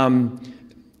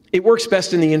 It works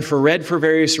best in the infrared for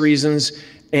various reasons,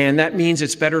 and that means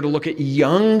it's better to look at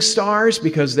young stars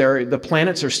because the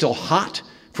planets are still hot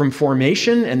from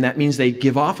formation, and that means they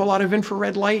give off a lot of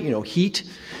infrared light, heat.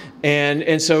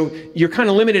 And so you're kind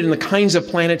of limited in the kinds of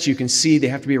planets you can see. They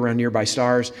have to be around nearby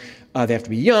stars. They have to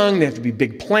be young. They have to be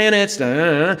big planets.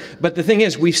 But the thing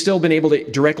is, we've still been able to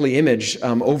directly image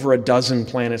over a dozen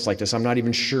planets like this. I'm not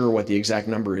even sure what the exact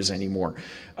number is anymore.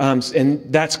 And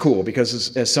that's cool,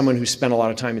 because as someone who spent a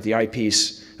lot of time at the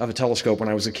eyepiece of a telescope when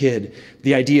I was a kid,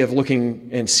 the idea of looking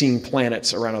and seeing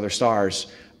planets around other stars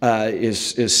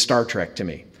is Star Trek to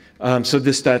me. So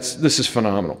this is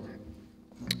phenomenal.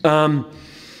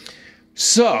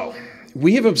 So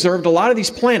we have observed a lot of these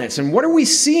planets, and what are we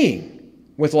seeing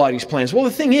with a lot of these planets? Well,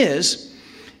 the thing is,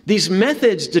 these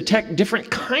methods detect different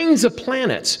kinds of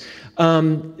planets.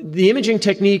 The imaging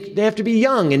technique, they have to be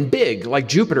young and big, like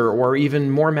Jupiter, or even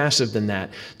more massive than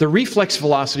that. The reflex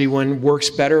velocity one works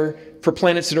better for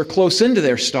planets that are close into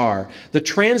their star. The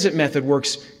transit method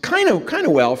works kind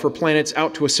of well for planets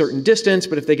out to a certain distance,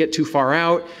 but if they get too far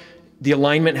out, the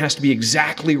alignment has to be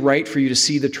exactly right for you to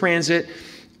see the transit.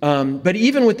 But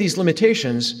even with these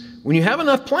limitations, when you have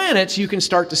enough planets, you can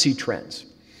start to see trends.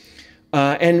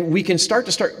 And we can start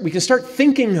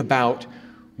thinking about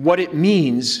what it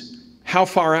means, how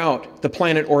far out the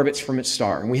planet orbits from its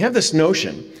star. And we have this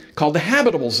notion called the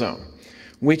habitable zone,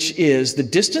 which is the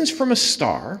distance from a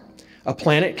star a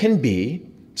planet can be,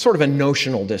 sort of a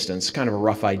notional distance, kind of a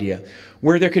rough idea,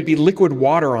 where there could be liquid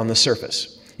water on the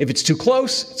surface. If it's too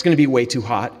close, it's going to be way too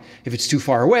hot. If it's too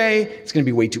far away, it's going to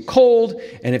be way too cold.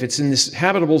 And if it's in this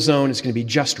habitable zone, it's going to be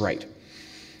just right.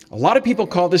 A lot of people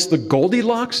call this the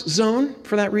Goldilocks zone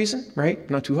for that reason, right?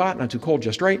 Not too hot, not too cold,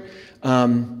 just right.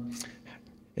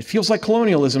 It feels like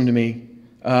colonialism to me.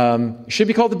 It should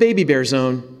be called the baby bear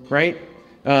zone, right?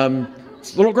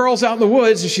 Little girl's out in the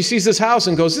woods and she sees this house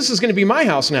and goes, this is going to be my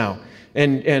house now.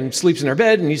 And sleeps in her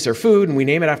bed and eats their food and we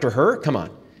name it after her. Come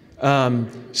on.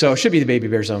 So it should be the baby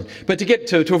bear zone. But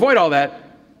to avoid all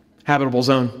that, habitable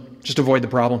zone, just avoid the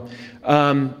problem.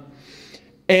 And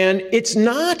it's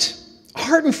not a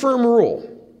hard and firm rule.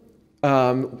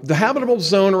 The habitable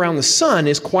zone around the sun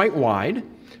is quite wide.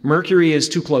 Mercury is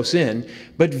too close in,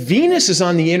 but Venus is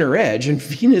on the inner edge, and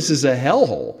Venus is a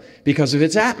hellhole because of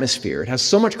its atmosphere. It has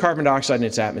so much carbon dioxide in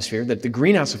its atmosphere that the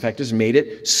greenhouse effect has made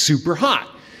it super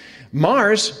hot.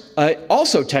 Mars,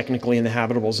 also technically in the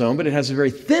habitable zone, but it has a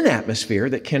very thin atmosphere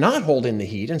that cannot hold in the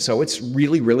heat, and so it's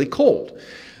really, really cold.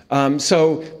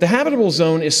 So the habitable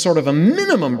zone is sort of a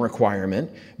minimum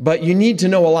requirement, but you need to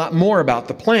know a lot more about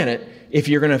the planet if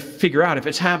you're going to figure out if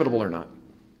it's habitable or not.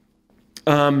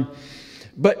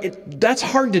 But that's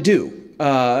hard to do.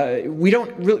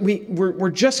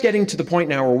 We're just getting to the point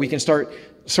now where we can start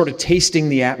sort of tasting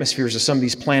the atmospheres of some of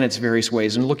these planets various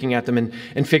ways and looking at them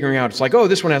and figuring out, it's like, oh,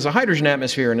 this one has a hydrogen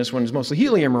atmosphere and this one is mostly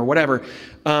helium or whatever.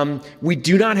 We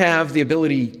do not have the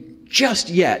ability just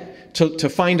yet to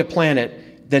find a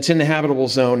planet that's in the habitable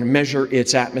zone, measure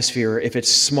its atmosphere if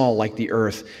it's small like the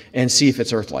Earth, and see if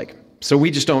it's Earth-like. So we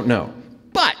just don't know.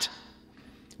 But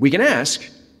we can ask,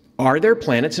 are there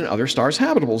planets in other stars'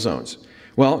 habitable zones?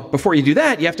 Well, before you do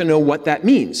that, you have to know what that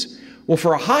means. Well,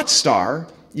 for a hot star,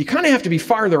 you kind of have to be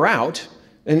farther out.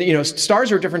 And,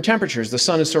 stars are at different temperatures. The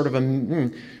sun is sort of a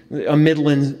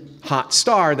midland hot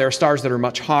star. There are stars that are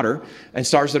much hotter and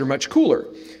stars that are much cooler.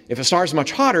 If a star is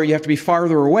much hotter, you have to be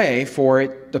farther away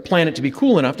for the planet to be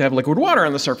cool enough to have liquid water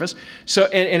on the surface. So,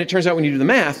 and it turns out when you do the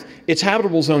math, its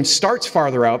habitable zone starts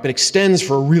farther out, but extends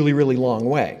for a really, really long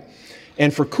way.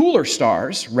 And for cooler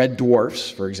stars, red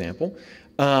dwarfs, for example,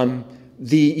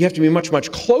 you have to be much,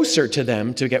 much closer to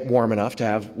them to get warm enough to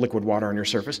have liquid water on your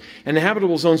surface. And the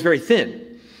habitable zone is very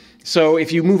thin. So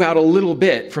if you move out a little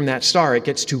bit from that star, it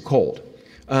gets too cold.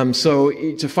 So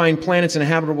to find planets in a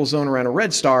habitable zone around a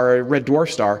red star, a red dwarf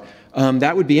star,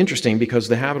 that would be interesting because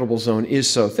the habitable zone is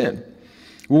so thin.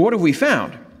 Well, what have we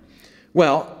found?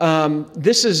 Well,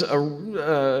 this is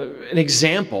an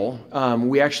example.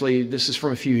 This is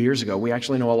from a few years ago. We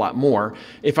actually know a lot more.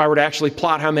 If I were to actually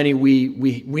plot how many we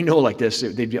know like this,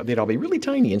 they'd all be really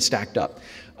tiny and stacked up.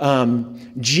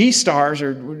 G stars,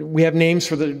 we have names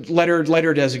for the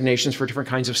letter designations for different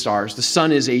kinds of stars. The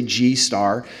sun is a G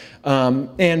star.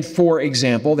 And for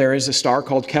example, there is a star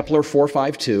called Kepler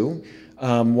 452,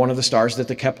 one of the stars that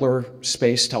the Kepler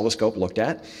Space Telescope looked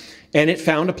at. And it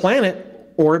found a planet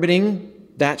orbiting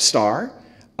that star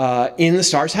in the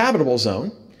star's habitable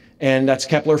zone, and that's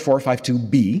Kepler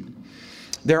 452b.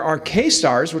 There are K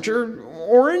stars, which are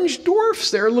orange dwarfs.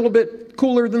 They're a little bit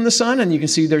cooler than the sun, and you can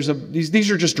see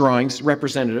these are just drawings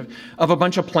representative of a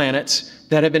bunch of planets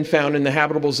that have been found in the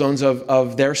habitable zones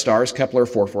of their stars, Kepler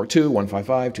 442,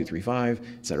 155, 235,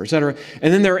 et cetera, et cetera.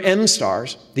 And then there are M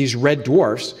stars, these red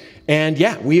dwarfs, and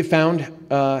yeah, we have found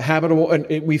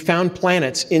we found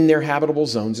planets in their habitable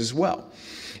zones as well.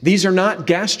 These are not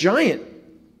gas giant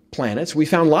planets. We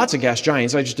found lots of gas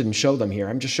giants. I just didn't show them here.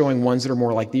 I'm just showing ones that are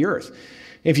more like the Earth.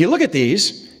 If you look at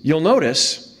these, you'll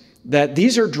notice that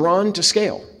these are drawn to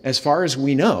scale. As far as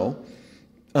we know,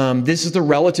 this is the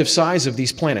relative size of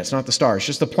these planets, not the stars,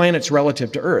 just the planets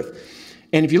relative to Earth.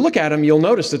 And if you look at them, you'll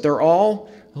notice that they're all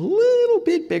a little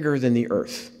bit bigger than the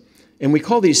Earth. And we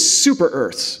call these super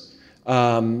Earths.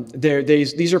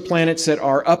 These are planets that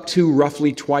are up to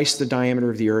roughly twice the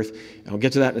diameter of the Earth. I'll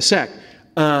get to that in a sec.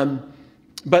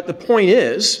 But the point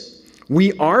is,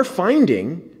 we are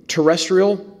finding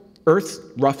terrestrial Earth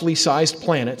roughly sized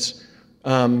planets.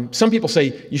 Some people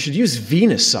say you should use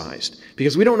Venus-sized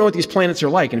because we don't know what these planets are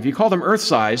like. And if you call them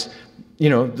Earth-sized, you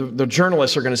know, the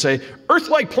journalists are going to say,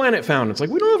 Earth-like planet found. It's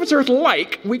like, we don't know if it's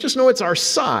Earth-like. We just know it's our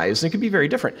size. And it could be very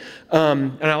different.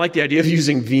 And I like the idea of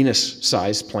using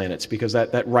Venus-sized planets because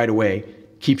that right away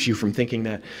keeps you from thinking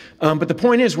that. But the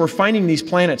point is, we're finding these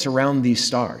planets around these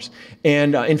stars.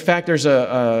 And in fact, there's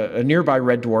a nearby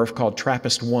red dwarf called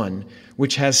TRAPPIST-1,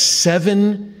 which has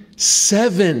seven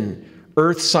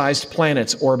Earth-sized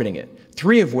planets orbiting it,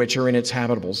 3 of which are in its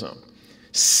habitable zone.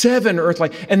 7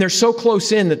 Earth-like, and they're so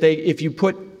close in that if you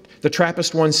put the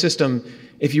TRAPPIST-1 system,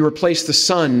 if you replace the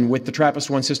sun with the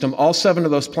TRAPPIST-1 system, all 7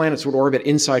 of those planets would orbit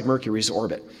inside Mercury's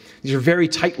orbit. These are very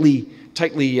tightly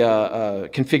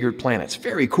configured planets.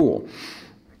 Very cool.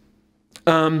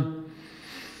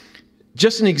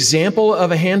 Just an example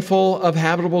of a handful of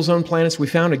habitable zone planets we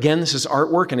found. Again, this is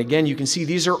artwork, and again, you can see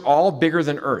these are all bigger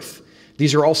than Earth.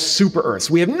 These are all super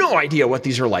Earths. We have no idea what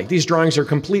these are like. These drawings are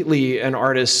completely an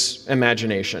artist's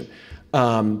imagination.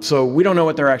 So we don't know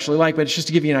what they're actually like, but it's just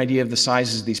to give you an idea of the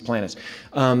sizes of these planets.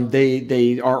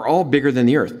 They are all bigger than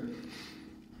the Earth.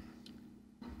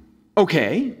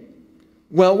 Okay.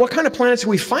 Well, what kind of planets are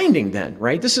we finding then,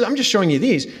 right? I'm just showing you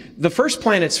these. The first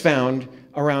planets found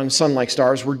around sun-like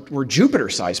stars were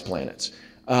Jupiter-sized planets.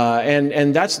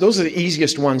 And those are the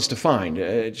easiest ones to find.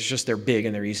 It's just they're big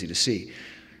and they're easy to see.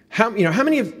 How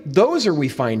many of those are we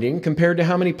finding compared to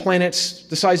how many planets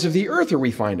the size of the Earth are we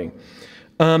finding?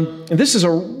 And this is a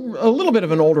little bit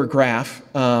of an older graph.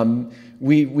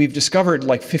 We've discovered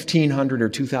like 1,500 or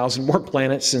 2,000 more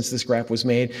planets since this graph was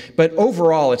made. But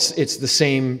overall, it's the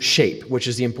same shape, which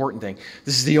is the important thing.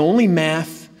 This is the only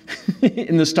math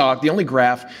in this talk, the only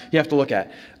graph you have to look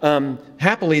at.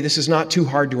 Happily, this is not too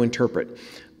hard to interpret.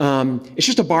 It's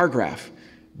just a bar graph.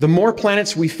 The more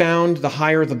planets we found, the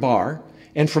higher the bar.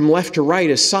 And from left to right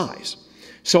is size.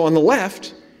 So on the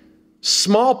left,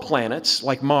 small planets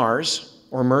like Mars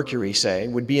or Mercury, say,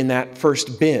 would be in that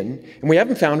first bin, and we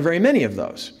haven't found very many of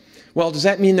those. Well, does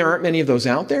that mean there aren't many of those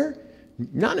out there?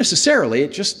 Not necessarily.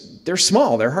 They're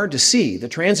small. They're hard to see. The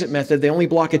transit method, they only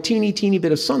block a teeny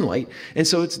bit of sunlight, and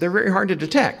so they're very hard to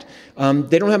detect.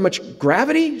 They don't have much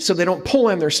gravity, so they don't pull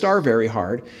on their star very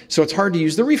hard, so it's hard to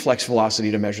use the reflex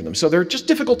velocity to measure them. So they're just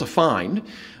difficult to find.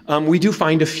 We do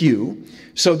find a few.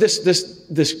 So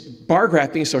this bar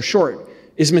graph being so short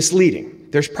is misleading.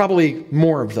 There's probably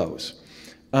more of those.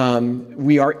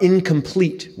 We are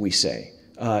incomplete, we say,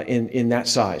 in that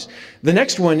size. The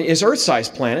next one is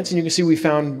Earth-sized planets, and you can see we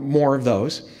found more of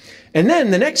those. And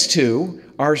then the next two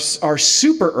are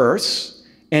super Earths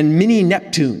and mini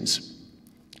Neptunes.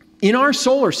 In our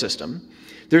solar system,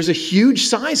 there's a huge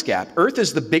size gap. Earth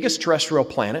is the biggest terrestrial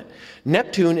planet.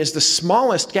 Neptune is the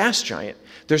smallest gas giant.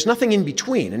 There's nothing in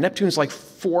between, and Neptune's like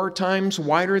 4 times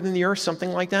wider than the Earth,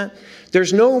 something like that.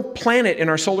 There's no planet in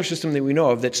our solar system that we know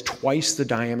of that's twice the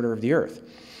diameter of the Earth.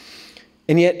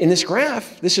 And yet, in this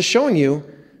graph, this is showing you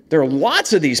there are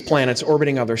lots of these planets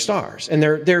orbiting other stars. And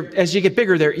as you get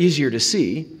bigger, they're easier to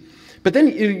see. But then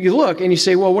you look and you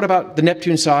say, well, what about the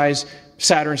Neptune size,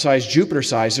 Saturn size, Jupiter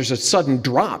size? There's a sudden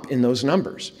drop in those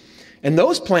numbers. And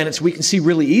those planets we can see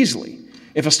really easily.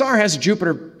 If a star has a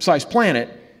Jupiter-sized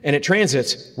planet and it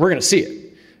transits, we're going to see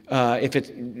it.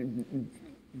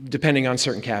 Depending on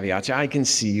certain caveats. I can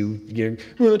see you.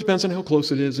 Well, it depends on how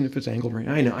close it is and if it's angled right.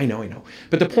 I know.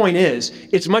 But the point is,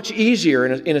 it's much easier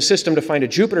in a system to find a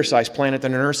Jupiter-sized planet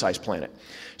than an Earth-sized planet.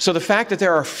 So the fact that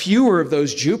there are fewer of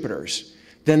those Jupiters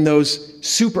than those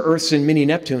super Earths and mini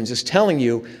Neptunes is telling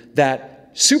you that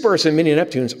super Earths and mini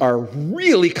Neptunes are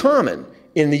really common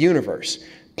in the universe.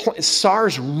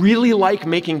 Stars really like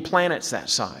making planets that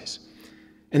size.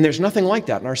 And there's nothing like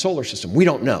that in our solar system. We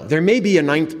don't know. There may be a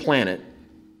 9th planet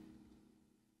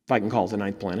if I can call it the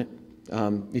ninth planet.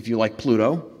 If you like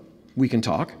Pluto, we can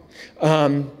talk.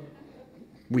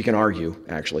 We can argue,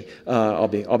 actually. I'll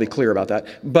be clear about that.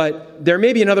 But there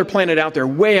may be another planet out there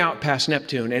way out past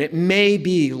Neptune, and it may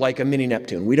be like a mini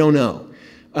Neptune. We don't know.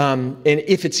 And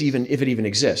if it even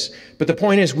exists. But the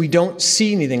point is, we don't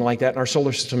see anything like that in our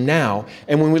solar system now.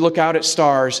 And when we look out at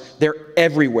stars, they're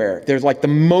everywhere. They're like the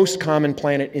most common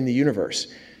planet in the universe.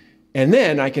 And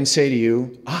then I can say to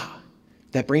you,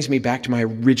 that brings me back to my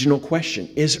original question.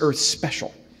 Is Earth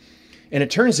special? And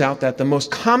it turns out that the most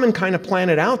common kind of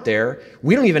planet out there,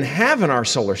 we don't even have in our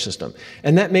solar system.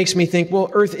 And that makes me think, well,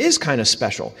 Earth is kind of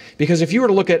special. Because if you were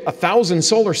to look at 1,000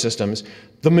 solar systems,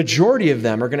 the majority of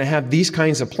them are going to have these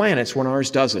kinds of planets when ours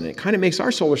doesn't. It kind of makes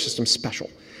our solar system special.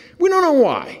 We don't know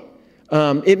why.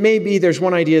 It may be, there's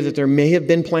one idea that there may have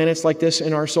been planets like this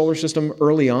in our solar system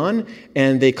early on,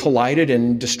 and they collided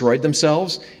and destroyed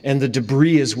themselves, and the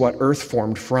debris is what Earth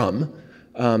formed from.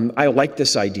 I like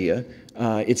this idea.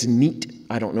 It's neat.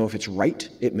 I don't know if it's right.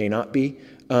 It may not be.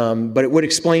 But it would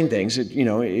explain things.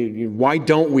 Why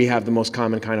don't we have the most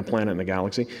common kind of planet in the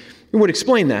galaxy? It would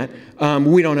explain that.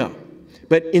 We don't know.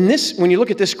 But in this, when you look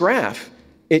at this graph,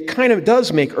 it kind of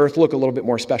does make Earth look a little bit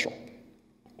more special.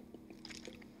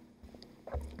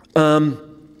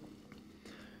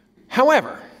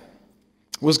 However,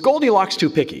 was Goldilocks too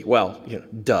picky? Well,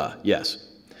 duh, yes.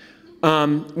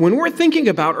 When we're thinking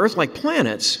about Earth-like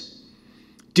planets,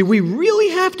 do we really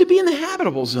have to be in the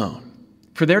habitable zone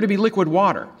for there to be liquid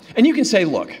water? And you can say,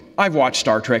 look, I've watched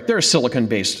Star Trek. There are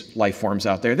silicon-based life forms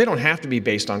out there. They don't have to be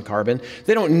based on carbon.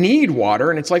 They don't need water.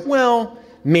 And it's like, well,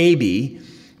 maybe.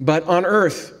 But on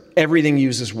Earth, everything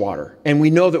uses water. And we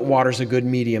know that water is a good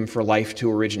medium for life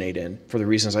to originate in, for the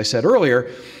reasons I said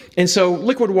earlier. And so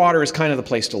liquid water is kind of the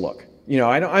place to look.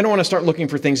 I don't want to start looking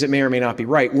for things that may or may not be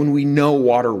right when we know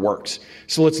water works.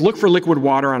 So let's look for liquid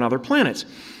water on other planets.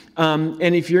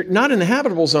 And if you're not in the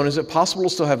habitable zone, is it possible to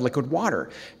still have liquid water?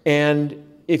 And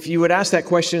if you would ask that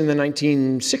question in the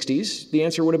 1960s, the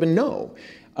answer would have been no.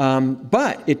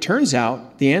 But it turns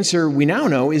out the answer we now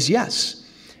know is yes.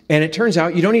 And it turns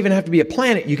out you don't even have to be a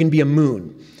planet, you can be a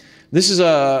moon. This is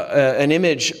an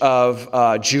image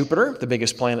of Jupiter, the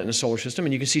biggest planet in the solar system,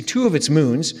 and you can see two of its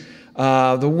moons.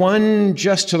 The one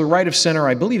just to the right of center,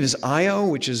 I believe, is Io,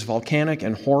 which is volcanic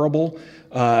and horrible.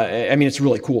 It's a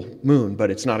really cool moon, but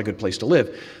it's not a good place to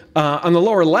live. On the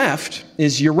lower left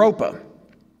is Europa.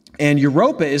 And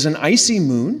Europa is an icy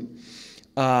moon.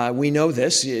 We know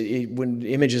this. When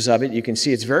images of it, you can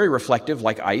see it's very reflective,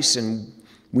 like ice, and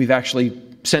we've actually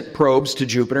sent probes to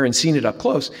Jupiter and seen it up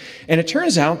close. And it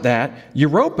turns out that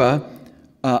Europa,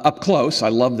 up close, I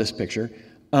love this picture,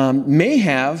 may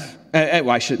have,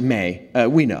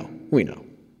 we know.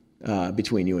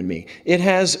 Between you and me. It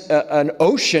has an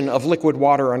ocean of liquid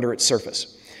water under its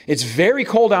surface. It's very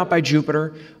cold out by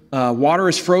Jupiter. Water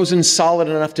is frozen solid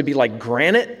enough to be like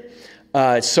granite.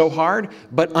 It's so hard.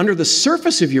 But under the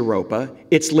surface of Europa,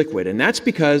 it's liquid. And that's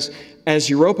because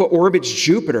as Europa orbits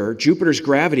Jupiter, Jupiter's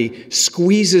gravity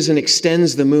squeezes and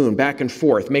extends the moon back and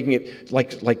forth, making it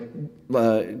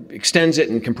extends it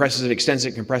and compresses it, extends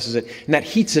it, compresses it, and that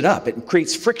heats it up. It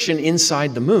creates friction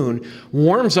inside the moon,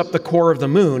 warms up the core of the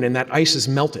moon, and that ice is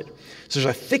melted. So there's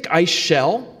a thick ice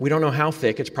shell. We don't know how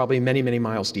thick. It's probably many, many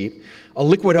miles deep. A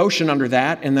liquid ocean under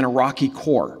that, and then a rocky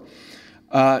core.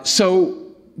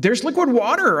 So there's liquid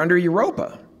water under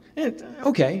Europa.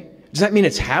 Okay. Does that mean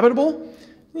it's habitable?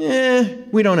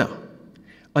 We don't know.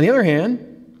 On the other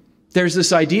hand, there's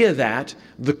this idea that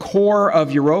the core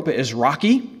of Europa is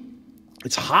rocky.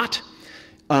 It's hot.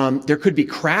 There could be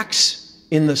cracks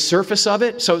in the surface of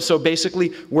it. So basically,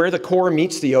 where the core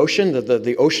meets the ocean,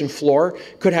 the ocean floor,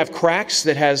 could have cracks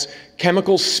that has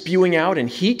chemicals spewing out and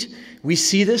heat. We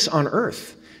see this on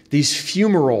Earth. These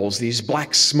fumaroles, these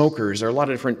black smokers, there are a lot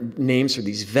of different names for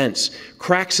these vents.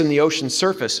 Cracks in the ocean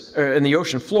surface, in the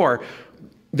ocean floor,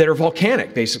 that are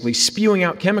volcanic, basically, spewing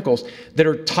out chemicals that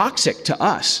are toxic to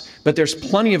us, but there's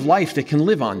plenty of life that can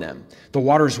live on them. The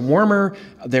water's warmer,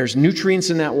 there's nutrients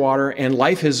in that water, and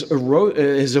life has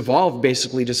evolved,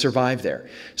 basically, to survive there.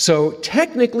 So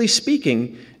technically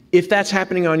speaking, if that's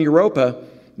happening on Europa,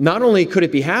 not only could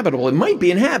it be habitable, it might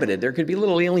be inhabited. There could be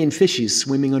little alien fishies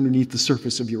swimming underneath the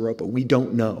surface of Europa. We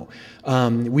don't know.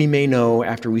 We may know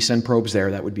after we send probes there.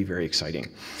 That would be very exciting.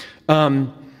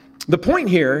 The point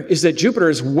here is that Jupiter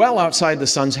is well outside the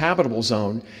sun's habitable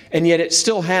zone, and yet it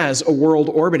still has a world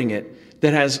orbiting it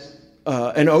that has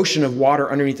an ocean of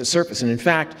water underneath the surface. And in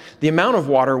fact, the amount of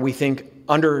water we think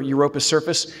under Europa's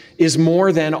surface is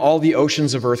more than all the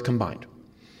oceans of Earth combined.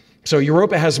 So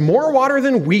Europa has more water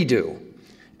than we do,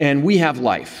 and we have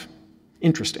life.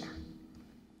 Interesting.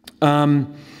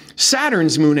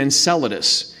 Saturn's moon,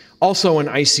 Enceladus, also an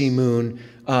icy moon,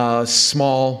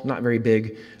 small, not very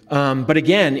big. But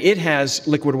again, it has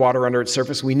liquid water under its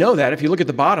surface. We know that. If you look at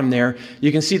the bottom there,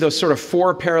 you can see those sort of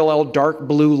 4 parallel dark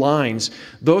blue lines.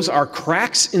 Those are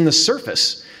cracks in the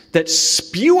surface that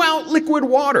spew out liquid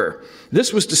water.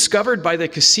 This was discovered by the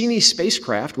Cassini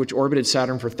spacecraft, which orbited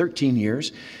Saturn for 13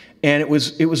 years. And it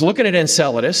was looking at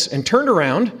Enceladus and turned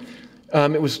around.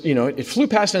 It flew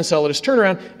past Enceladus, turned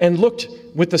around, and looked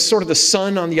with the sort of the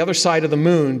sun on the other side of the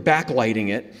moon, backlighting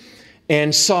it,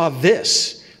 and saw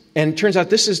this. And it turns out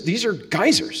these are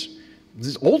geysers. This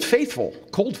is Old Faithful,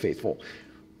 Cold Faithful,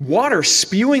 water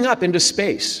spewing up into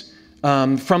space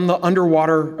from the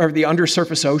underwater or the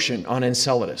undersurface ocean on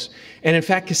Enceladus. And in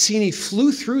fact, Cassini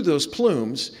flew through those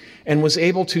plumes and was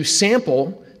able to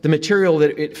sample the material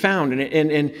that it found,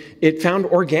 and it found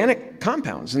organic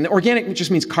compounds. And organic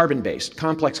just means carbon-based,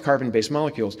 complex carbon-based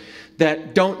molecules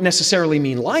that don't necessarily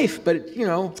mean life, but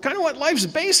it's kind of what life's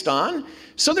based on.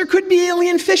 So there could be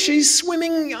alien fishies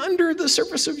swimming under the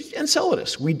surface of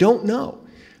Enceladus. We don't know.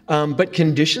 But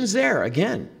conditions there,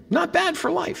 again, not bad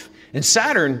for life. And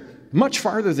Saturn, much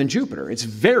farther than Jupiter. It's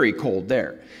very cold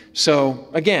there. So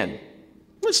again,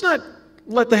 let's not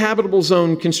let the habitable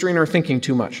zone constrain our thinking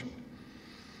too much.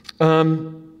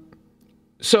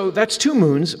 So that's 2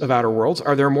 moons of outer worlds.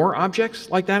 Are there more objects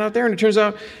like that out there? And it turns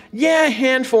out, yeah, a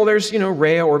handful. There's,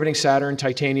 Rhea orbiting Saturn,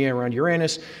 Titania around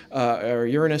Uranus,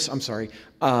 I'm sorry.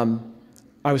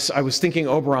 I was thinking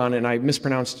Oberon and I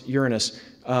mispronounced Uranus.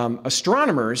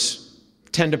 Astronomers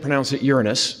tend to pronounce it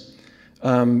Uranus.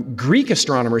 Greek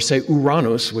astronomers say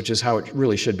Uranus, which is how it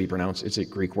really should be pronounced. It's a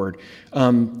Greek word.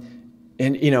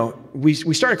 We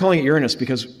started calling it Uranus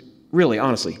because, really,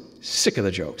 honestly, sick of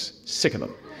the jokes, sick of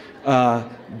them.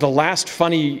 The last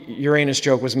funny Uranus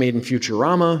joke was made in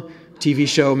Futurama, TV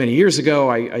show many years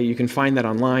ago. You can find that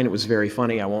online. It was very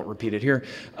funny. I won't repeat it here.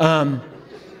 And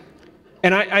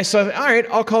I said, all right,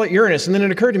 I'll call it Uranus. And then it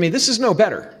occurred to me, this is no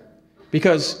better.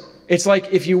 Because it's like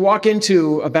if you walk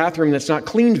into a bathroom that's not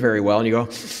cleaned very well and you go,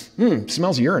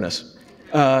 smells Uranus.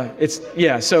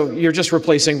 So you're just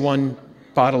replacing one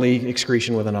bodily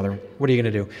excretion with another. What are you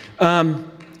going to do?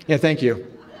 Yeah, thank you.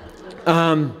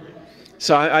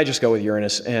 So I just go with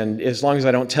Uranus, and as long as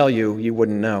I don't tell you, you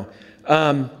wouldn't know.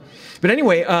 But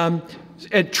anyway,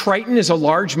 Triton is a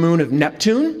large moon of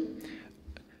Neptune.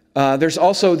 There's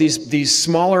also these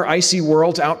smaller icy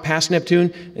worlds out past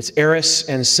Neptune. It's Eris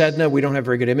and Sedna. We don't have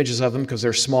very good images of them because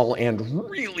they're small and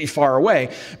really far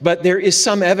away. But there is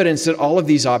some evidence that all of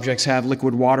these objects have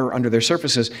liquid water under their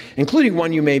surfaces, including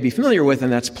one you may be familiar with,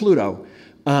 and that's Pluto.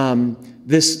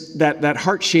 That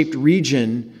heart-shaped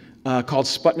region called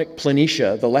Sputnik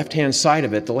Planitia, the left-hand side of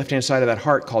that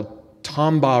heart called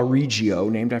Tombaugh Regio,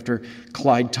 named after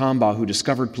Clyde Tombaugh, who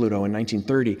discovered Pluto in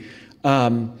 1930.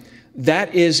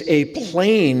 That is a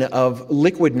plain of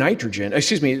liquid nitrogen,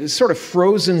 sort of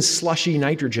frozen, slushy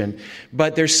nitrogen,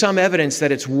 but there's some evidence that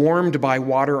it's warmed by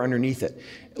water underneath it,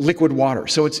 liquid water.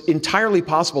 So it's entirely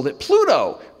possible that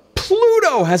Pluto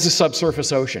has a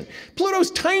subsurface ocean. Pluto's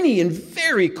tiny and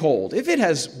very cold. If it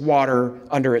has water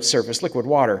under its surface, liquid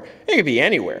water, it could be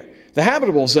anywhere. The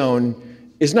habitable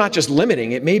zone is not just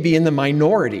limiting, it may be in the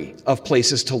minority of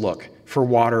places to look for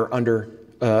water under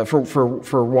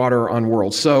for water on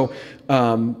worlds. So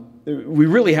we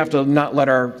really have to not let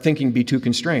our thinking be too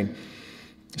constrained.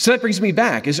 So that brings me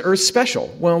back. Is Earth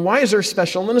special? Well, why is Earth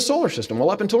special in the solar system? Well,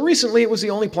 up until recently, it was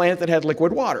the only planet that had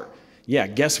liquid water. Yeah,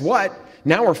 guess what?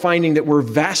 Now we're finding that we're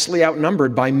vastly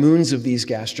outnumbered by moons of these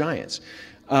gas giants.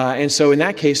 And so in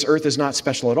that case, Earth is not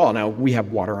special at all. Now, we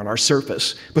have water on our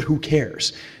surface, but who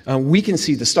cares? We can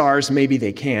see the stars. Maybe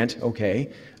they can't,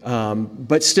 okay.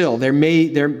 But still, there may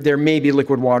be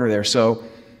liquid water there. So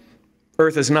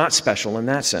Earth is not special in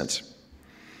that sense.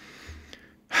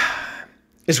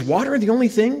 Is water the only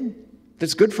thing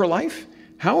that's good for life?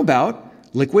 How about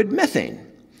liquid methane?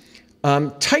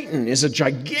 Titan is a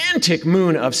gigantic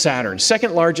moon of Saturn,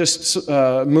 second largest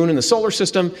moon in the solar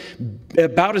system,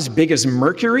 about as big as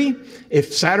Mercury.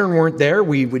 If Saturn weren't there,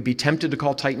 we would be tempted to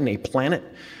call Titan a planet.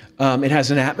 It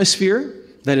has an atmosphere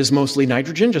that is mostly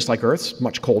nitrogen, just like Earth's,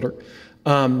 much colder.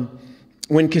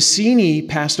 When Cassini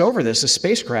passed over this, a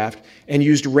spacecraft, and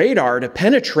used radar to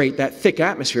penetrate that thick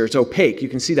atmosphere, it's opaque. You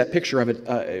can see that picture of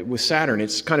it with Saturn.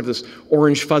 It's kind of this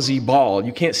orange fuzzy ball.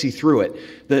 You can't see through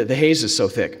it. The haze is so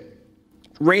thick.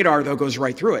 Radar, though, goes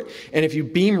right through it. And if you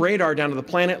beam radar down to the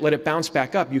planet, let it bounce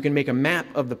back up, you can make a map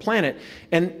of the planet.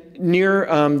 And near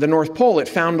the North Pole, it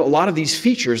found a lot of these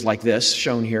features like this,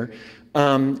 shown here,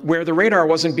 where the radar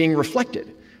wasn't being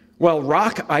reflected. Well,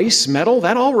 rock, ice, metal,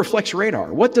 that all reflects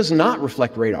radar. What does not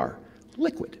reflect radar?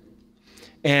 Liquid.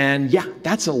 And yeah,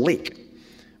 that's a lake.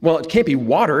 Well, it can't be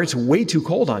water. It's way too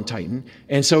cold on Titan.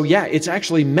 And so, yeah, it's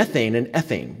actually methane and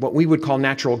ethane, what we would call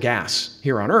natural gas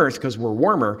here on Earth, because we're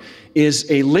warmer, is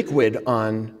a liquid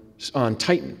on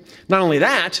Titan. Not only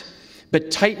that,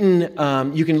 but Titan,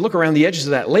 you can look around the edges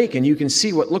of that lake and you can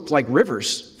see what looked like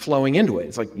rivers flowing into it.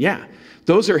 It's like, yeah,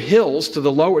 those are hills to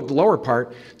the lower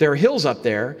part. There are hills up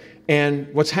there.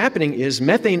 And what's happening is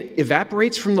methane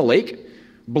evaporates from the lake,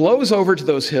 blows over to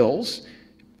those hills,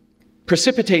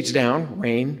 precipitates down,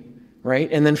 rain, right,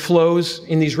 and then flows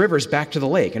in these rivers back to the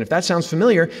lake. And if that sounds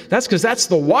familiar, that's because that's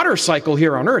the water cycle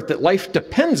here on Earth that life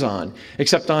depends on,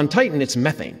 except on Titan, it's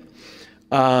methane.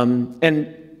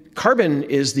 And carbon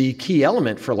is the key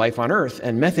element for life on Earth,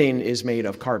 and methane is made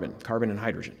of carbon and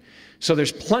hydrogen. So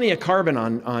there's plenty of carbon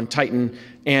on Titan,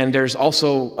 and there's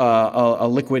also a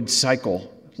liquid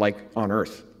cycle like on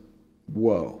Earth.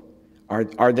 Whoa.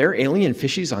 Are there alien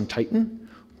fishies on Titan?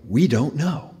 We don't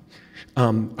know.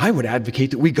 I would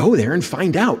advocate that we go there and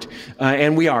find out.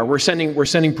 And we are. We're sending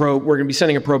probe. We're going to be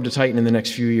sending a probe to Titan in the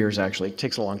next few years, actually. It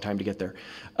takes a long time to get there.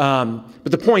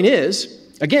 But the point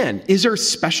is, again, is Earth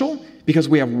special because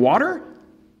we have water?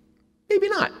 Maybe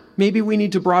not. Maybe we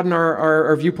need to broaden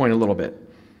our viewpoint a little bit.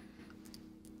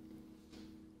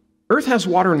 Earth has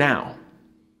water now.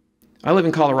 I live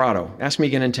in Colorado. Ask me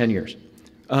again in 10 years.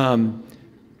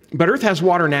 But Earth has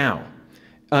water now.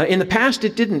 In the past,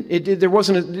 it didn't. There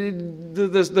wasn't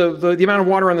the amount of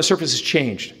water on the surface has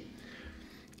changed.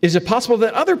 Is it possible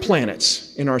that other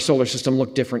planets in our solar system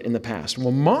look different in the past?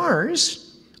 Well,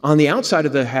 Mars, on the outside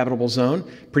of the habitable zone,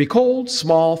 pretty cold,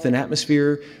 small, thin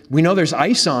atmosphere. We know there's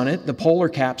ice on it. The polar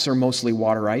caps are mostly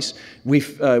water ice.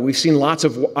 We've seen lots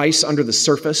of ice under the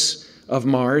surface of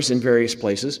Mars in various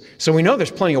places. So we know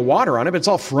there's plenty of water on it, but it's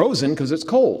all frozen because it's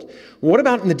cold. Well, what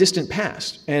about in the distant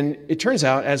past? And it turns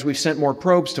out, as we've sent more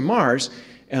probes to Mars,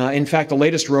 in fact, the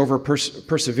latest rover,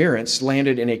 Perseverance,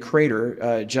 landed in a crater,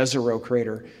 Jezero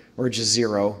crater, or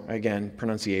Jezero, again,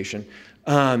 pronunciation,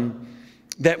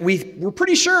 that we were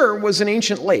pretty sure was an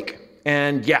ancient lake.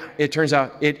 And yeah, it turns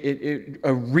out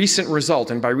a recent result,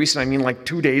 and by recent I mean like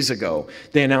 2 days ago,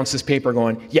 they announced this paper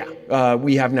going, yeah,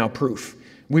 we have now proof.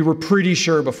 We were pretty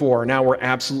sure before, now we're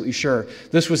absolutely sure.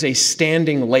 This was a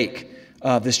standing lake,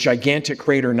 this gigantic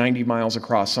crater 90 miles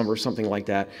across, or something like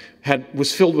that,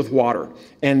 was filled with water.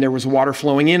 And there was water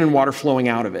flowing in and water flowing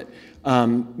out of it,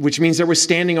 which means there was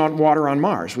standing water on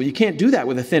Mars. Well, you can't do that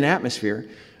with a thin atmosphere.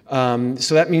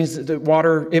 So that means that the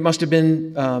water, it must have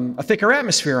been a thicker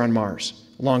atmosphere on Mars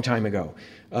a long time ago,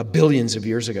 billions of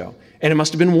years ago. And it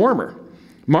must have been warmer.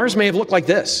 Mars may have looked like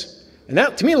this. And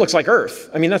that, to me, looks like Earth.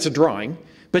 I mean, that's a drawing.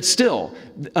 But still,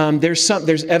 there's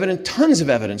tons of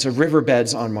evidence of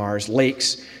riverbeds on Mars,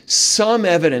 lakes, some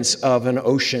evidence of an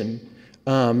ocean.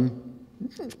 Not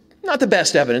the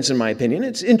best evidence, in my opinion.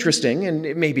 It's interesting, and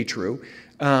it may be true.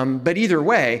 But either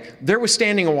way, there was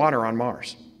standing water on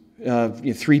Mars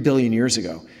 3 billion years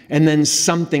ago. And then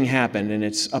something happened, and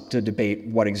it's up to debate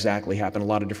what exactly happened. A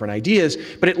lot of different ideas,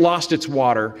 but it lost its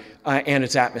water and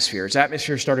its atmosphere. Its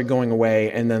atmosphere started going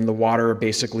away, and then the water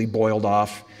basically boiled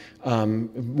off.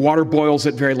 Water boils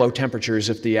at very low temperatures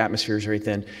if the atmosphere is very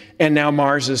thin. And now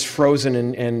Mars is frozen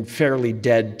and fairly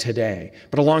dead today.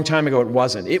 But a long time ago it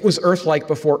wasn't. It was Earth-like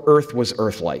before Earth was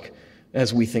Earth-like,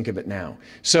 as we think of it now.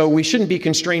 So we shouldn't be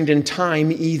constrained in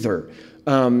time either.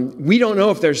 We don't know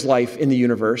if there's life in the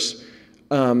universe.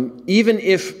 Even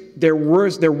if there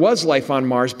was life on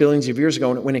Mars billions of years ago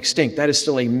and it went extinct, that is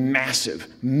still a massive,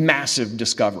 massive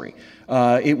discovery.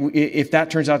 If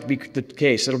that turns out to be the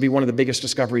case, it'll be one of the biggest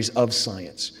discoveries of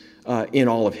science in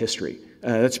all of history.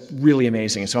 That's really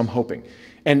amazing, so I'm hoping.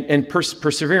 And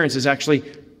Perseverance is actually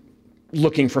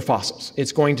looking for fossils.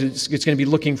 It's going to be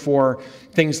looking for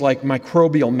things like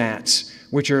microbial mats,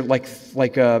 which are like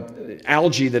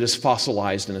algae that is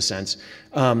fossilized in a sense.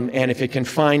 And if it can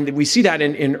find, we see that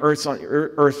in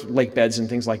Earth lake beds and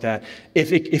things like that.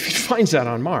 If it finds that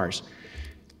on Mars,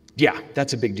 yeah,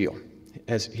 that's a big deal,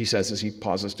 as he says as he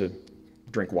pauses to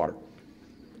drink water.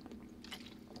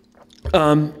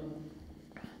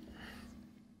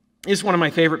 This is one of my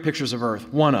favorite pictures of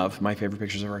Earth. One of my favorite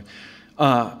pictures of Earth.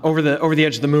 Over the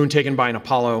edge of the moon, taken by an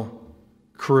Apollo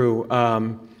crew.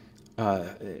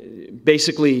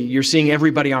 Basically, you're seeing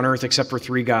everybody on Earth except for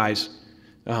 3 guys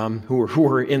who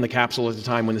were in the capsule at the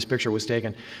time when this picture was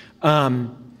taken.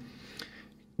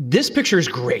 This picture is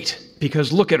great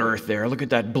because look at Earth there. Look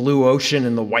at that blue ocean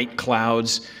and the white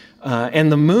clouds.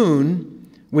 And the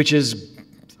moon, which is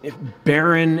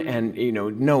barren and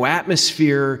no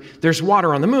atmosphere. There's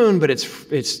water on the moon, but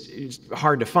it's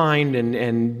hard to find,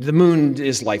 and the moon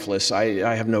is lifeless.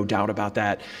 I have no doubt about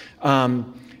that.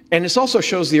 And this also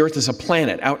shows the Earth as a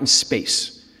planet out in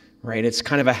space, right? It's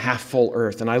kind of a half-full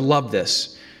Earth, and I love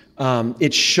this.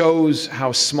 It shows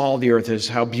how small the Earth is,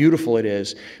 how beautiful it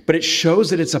is, but it shows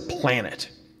that it's a planet,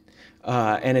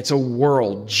 and it's a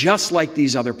world just like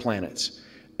these other planets.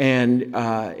 And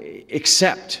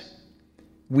except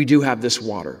we do have this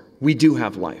water. We do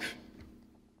have life.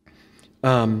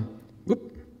 There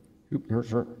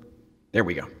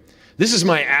we go. This is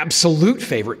my absolute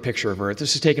favorite picture of Earth.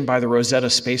 This is taken by the Rosetta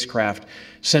spacecraft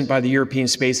sent by the European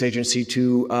Space Agency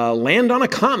to land on a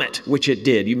comet, which it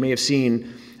did. You may have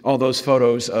seen all those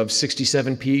photos of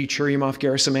 67P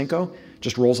Churyumov-Gerasimenko.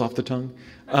 Just rolls off the tongue.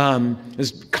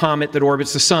 This comet that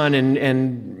orbits the sun,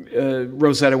 and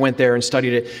Rosetta went there and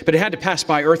studied it. But it had to pass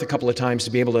by Earth a couple of times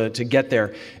to be able to get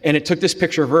there. And it took this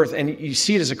picture of Earth, and you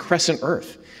see it as a crescent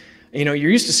Earth. You know,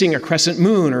 you're used to seeing a crescent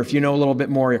moon, or if you know a little bit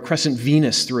more, a crescent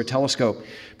Venus through a telescope.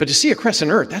 But to see a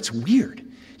crescent Earth, that's weird.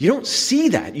 You don't see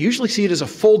that. You usually see it as a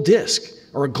full disk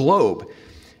or a globe.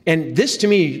 And this, to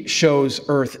me, shows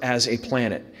Earth as a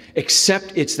planet,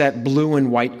 except it's that blue and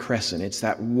white crescent. It's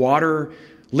that water,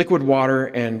 liquid water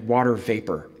and water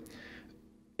vapor.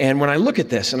 And when I look at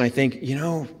this and I think, you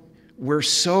know, we're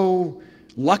so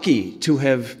lucky to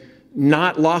have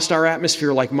not lost our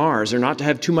atmosphere like Mars, or not to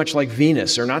have too much like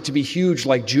Venus, or not to be huge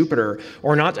like Jupiter,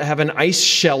 or not to have an ice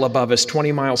shell above us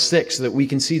 20 miles thick so that we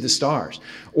can see the stars,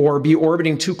 or be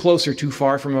orbiting too close or too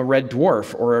far from a red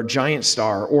dwarf or a giant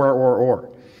star, or.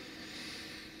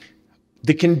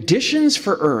 The conditions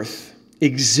for Earth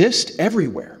exist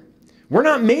everywhere. We're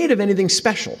not made of anything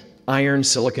special. Iron,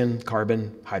 silicon,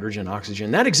 carbon, hydrogen,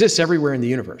 oxygen, that exists everywhere in the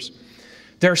universe.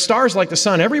 There are stars like the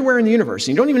sun everywhere in the universe.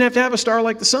 You don't even have to have a star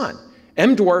like the sun.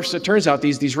 M dwarfs, it turns out,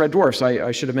 these red dwarfs,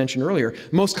 I should have mentioned earlier,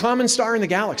 most common star in the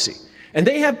galaxy. And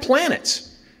they have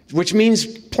planets, which means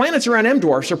planets around M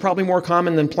dwarfs are probably more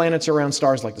common than planets around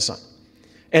stars like the sun.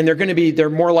 And they're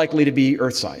more likely to be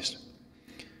Earth-sized.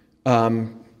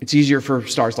 It's easier for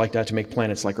stars like that to make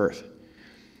planets like Earth.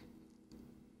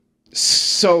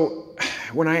 So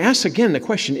when I asked again the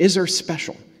question, is Earth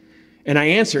special? And I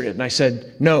answered it, and I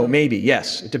said, no, maybe,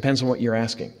 yes. It depends on what you're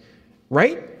asking.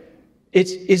 Right?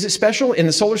 Is it special in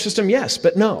the solar system? Yes,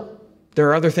 but no. There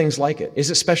are other things like it. Is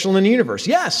it special in the universe?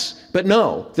 Yes, but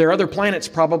no. There are other planets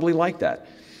probably like that.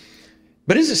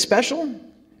 But is it special?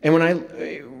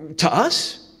 And to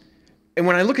us, and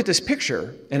when I look at this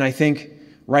picture, and I think,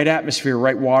 right atmosphere,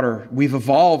 right water, we've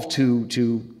evolved to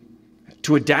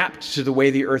adapt to the way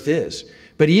the Earth is.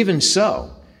 But even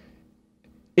so,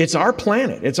 it's our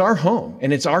planet, it's our home,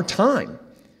 and it's our time.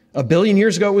 1 billion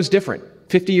years ago it was different.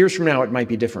 50 years from now it might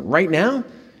be different. Right now,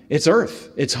 it's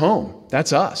Earth, it's home,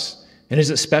 that's us. And is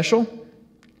it special?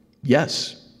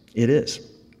 Yes, it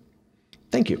is.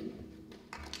 Thank you.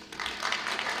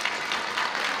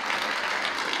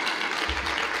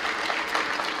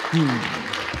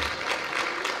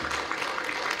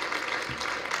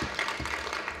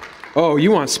 Oh,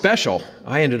 you want special?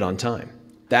 I ended on time.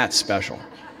 That's special.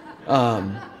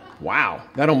 Wow,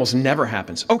 that almost never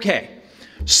happens. Okay,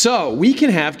 so we can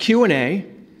have Q&A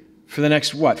for the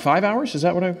next, 5 hours? Is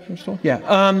that what I was told?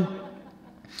 Yeah.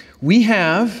 We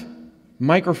have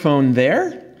microphone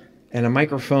there and a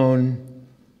microphone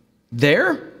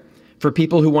there for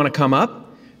people who want to come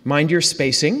up. Mind your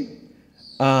spacing.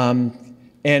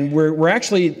 And we're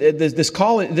actually,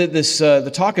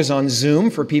 the talk is on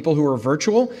Zoom for people who are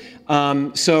virtual.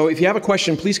 So if you have a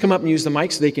question, please come up and use the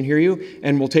mic so they can hear you,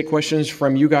 and we'll take questions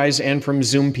from you guys and from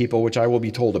Zoom people, which I will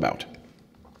be told about.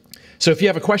 So if you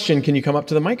have a question, can you come up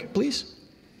to the mic, please?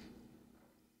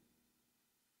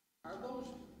 Are those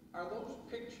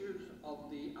pictures of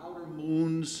the outer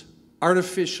moons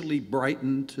artificially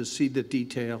brightened to see the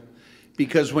detail?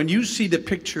 Because when you see the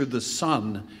picture of the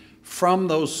sun from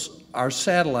our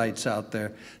satellites out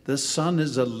there, the sun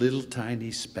is a little tiny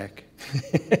speck.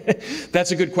 That's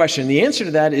a good question. The answer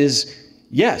to that is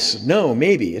yes, no,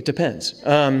 maybe. It depends.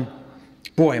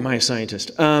 Boy, am I a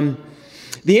scientist. The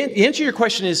answer to your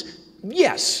question is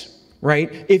yes, right?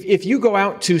 If you go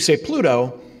out to, say,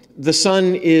 Pluto, the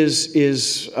sun is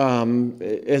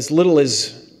as little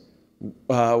as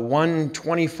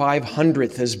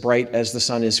 1/2500th as bright as the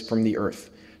sun is from the Earth.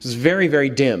 It's very, very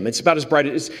dim. It's about as bright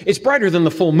as, it's brighter than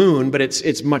the full moon, but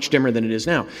it's much dimmer than it is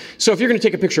now. So if you're going to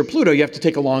take a picture of Pluto, you have to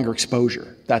take a longer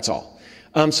exposure. That's all.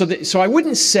 So I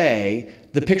wouldn't say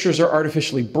the pictures are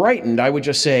artificially brightened. I would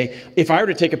just say, if I were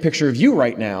to take a picture of you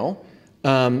right now,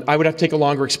 I would have to take a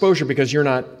longer exposure because you're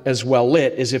not as well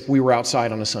lit as if we were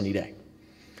outside on a sunny day.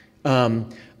 A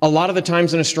lot of the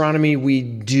times in astronomy, we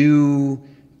do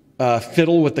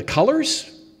fiddle with the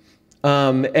colors.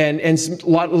 And a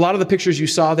lot of the pictures you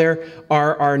saw there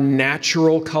are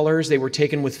natural colors. They were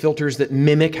taken with filters that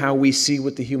mimic how we see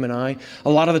with the human eye. A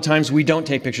lot of the times we don't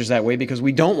take pictures that way because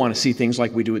we don't want to see things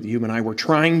like we do with the human eye. We're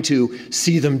trying to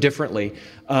see them differently.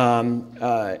 One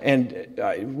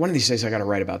of these days I got to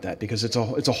write about that because it's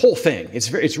a whole thing.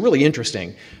 It's really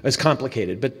interesting. It's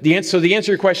complicated. But the answer to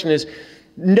your question is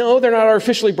no, they're not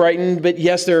artificially brightened, but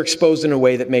yes, they're exposed in a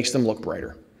way that makes them look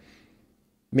brighter.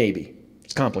 Maybe.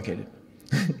 It's complicated.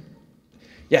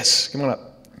 Yes, come on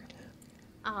up.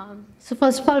 So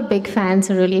first of all, big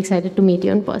fans, are really excited to meet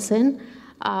you in person.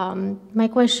 My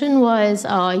question was,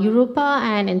 Europa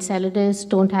and Enceladus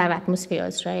don't have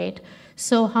atmospheres, right?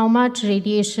 So how much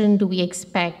radiation do we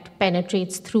expect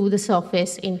penetrates through the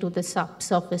surface into the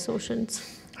subsurface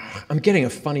oceans? I'm getting a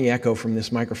funny echo from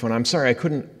this microphone. I'm sorry, I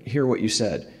couldn't hear what you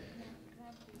said.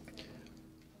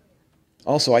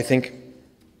 Also, I think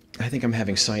I'm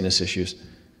having sinus issues.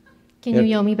 Can you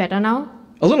hear me better now?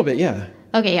 A little bit, yeah.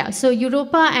 Okay, yeah. So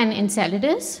Europa and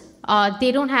Enceladus,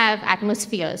 they don't have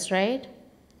atmospheres, right?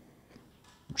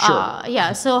 Sure.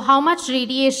 Yeah, so how much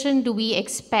radiation do we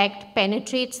expect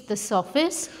penetrates the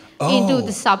surface into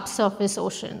the subsurface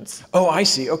oceans? Oh, I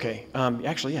see, okay.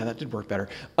 Actually, yeah, that did work better.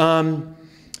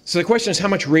 So the question is how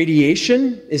much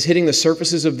radiation is hitting the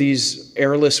surfaces of these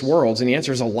airless worlds, and the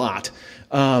answer is a lot.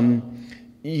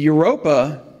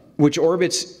 Europa, which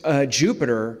orbits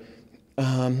Jupiter,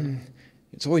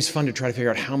 it's always fun to try to figure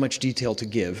out how much detail to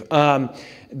give.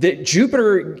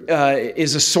 Jupiter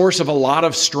is a source of a lot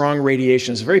of strong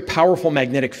radiation. It's a very powerful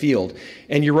magnetic field,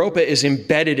 and Europa is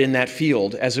embedded in that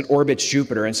field as it orbits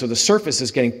Jupiter, and so the surface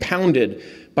is getting pounded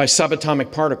by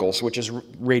subatomic particles, which is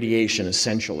radiation,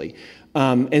 essentially.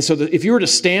 And so if you were to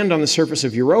stand on the surface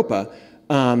of Europa,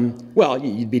 well,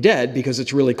 you'd be dead because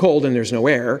it's really cold and there's no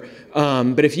air.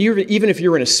 But even if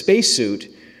you were in a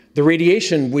spacesuit, the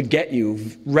radiation would get you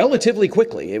relatively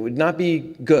quickly. It would not be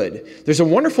good. There's a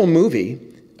wonderful movie,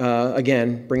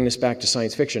 again, bringing this back to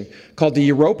science fiction, called The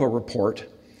Europa Report,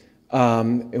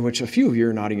 in which a few of you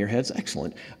are nodding your heads.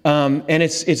 Excellent. And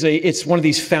it's one of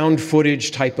these found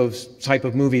footage type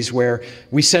of movies where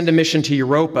we send a mission to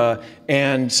Europa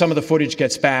and some of the footage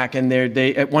gets back and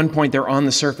at one point they're on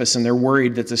the surface and they're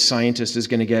worried that the scientist is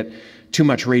going to get too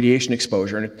much radiation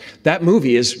exposure. And that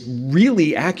movie is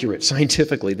really accurate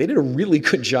scientifically. They did a really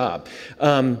good job.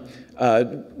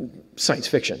 Science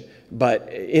fiction.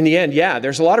 But in the end, yeah,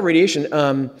 there's a lot of radiation.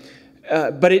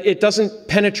 But it doesn't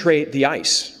penetrate the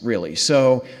ice, really.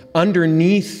 So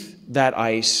underneath that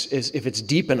ice, if it's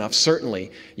deep enough,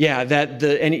 certainly, yeah,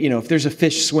 if there's a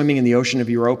fish swimming in the ocean of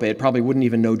Europa, it probably wouldn't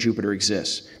even know Jupiter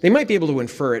exists. They might be able to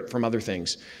infer it from other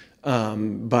things. Yeah,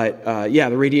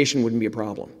 the radiation wouldn't be a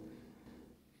problem.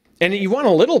 And you want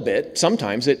a little bit,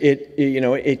 sometimes.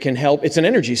 It can help. It's an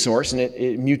energy source,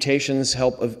 and mutations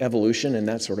help evolution and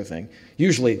that sort of thing.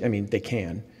 Usually, I mean, they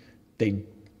can. They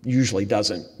usually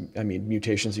doesn't. I mean,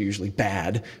 mutations are usually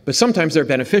bad, but sometimes they're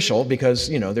beneficial because,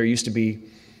 there used to be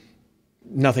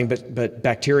nothing but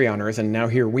bacteria on Earth, and now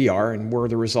here we are, and we're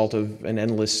the result of an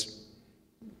endless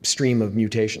stream of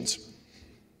mutations.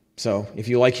 So if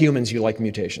you like humans, you like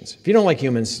mutations. If you don't like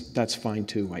humans, that's fine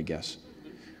too, I guess.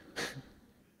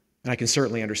 And I can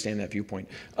certainly understand that viewpoint.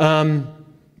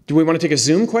 Do we want to take a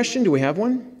Zoom question? Do we have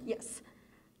one? Yes.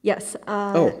 Yes.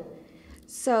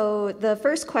 So the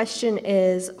first question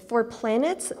is, for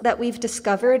planets that we've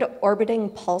discovered orbiting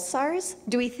pulsars,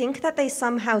 do we think that they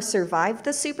somehow survived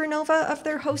the supernova of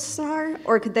their host star,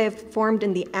 or could they have formed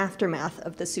in the aftermath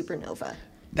of the supernova?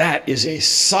 That is a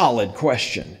solid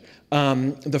question.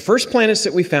 The first planets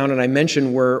that we found, and I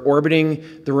mentioned, were orbiting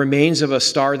the remains of a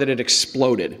star that had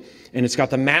exploded. And it's got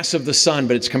the mass of the sun,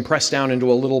 but it's compressed down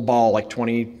into a little ball like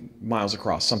 20 miles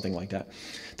across, something like that.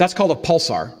 That's called a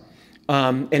pulsar.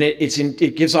 And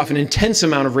it gives off an intense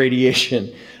amount of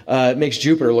radiation. It makes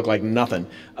Jupiter look like nothing.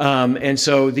 And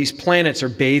so these planets are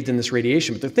bathed in this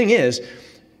radiation. But the thing is,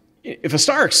 if a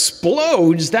star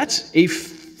explodes, that's a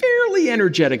fairly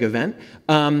energetic event.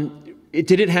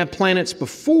 Did it have planets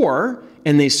before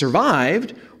and they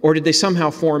survived, or did they somehow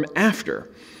form after?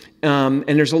 And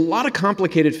there's a lot of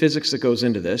complicated physics that goes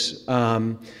into this.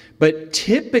 But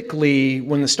typically,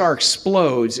 when the star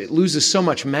explodes, it loses so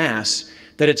much mass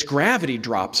that its gravity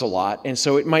drops a lot, and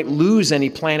so it might lose any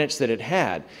planets that it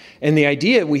had. And the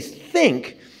idea, we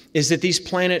think, is that these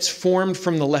planets formed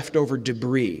from the leftover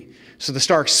debris. So the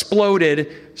star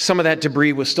exploded, some of that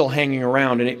debris was still hanging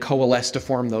around, and it coalesced to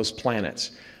form those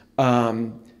planets.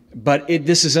 But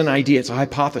this is an idea, it's a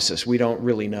hypothesis, we don't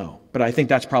really know. But I think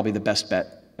that's probably the best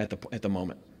bet at the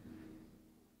moment.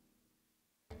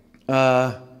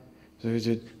 We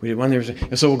did one there,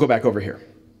 so we'll go back over here.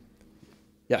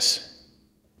 Yes?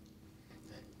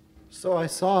 So I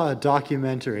saw a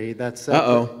documentary that said...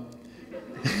 Uh-oh.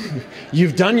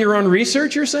 You've done your own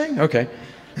research, you're saying? Okay.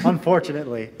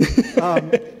 Unfortunately.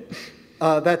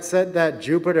 That said that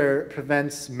Jupiter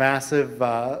prevents massive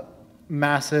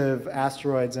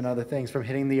asteroids and other things from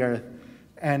hitting the Earth.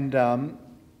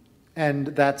 And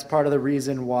that's part of the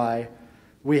reason why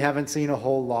we haven't seen a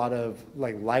whole lot of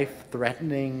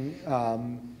life-threatening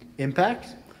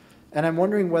impact. And I'm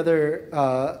wondering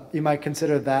whether you might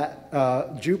consider that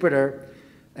Jupiter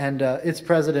and its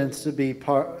presence to be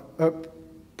part of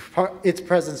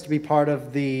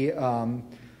the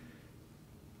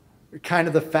kind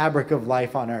of the fabric of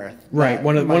life on Earth. Right.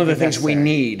 One of the things we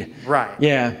need. Right.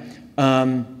 Yeah.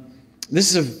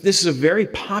 This is a very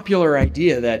popular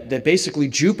idea that basically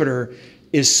Jupiter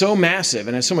is so massive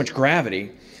and has so much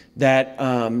gravity that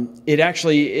it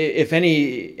actually, if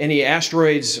any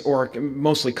asteroids or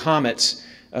mostly comets,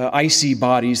 icy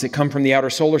bodies that come from the outer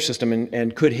solar system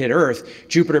and could hit Earth,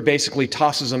 Jupiter basically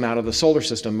tosses them out of the solar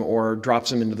system or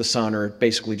drops them into the sun, or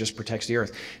basically just protects the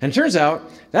Earth. And it turns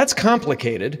out that's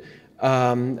complicated. There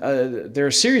are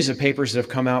a series of papers that have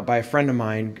come out by a friend of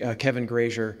mine, Kevin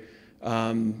Grazier,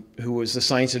 who was the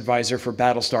science advisor for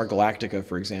Battlestar Galactica,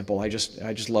 for example. I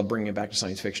just love bringing it back to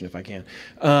science fiction if I can.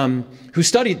 Who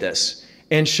studied this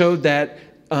and showed that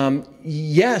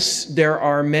yes, there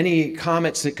are many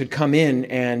comets that could come in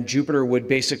and Jupiter would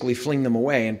basically fling them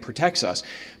away and protects us.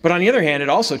 But on the other hand, it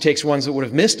also takes ones that would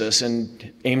have missed us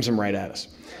and aims them right at us.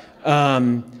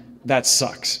 That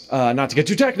sucks. Not to get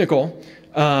too technical.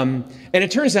 And it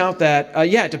turns out that,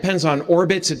 yeah, it depends on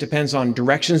orbits, it depends on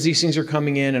directions these things are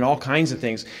coming in and all kinds of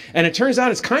things. And it turns out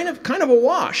it's kind of a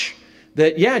wash.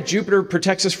 That, yeah, Jupiter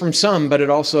protects us from some, but it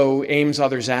also aims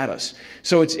others at us.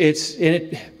 So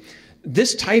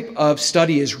this type of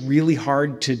study is really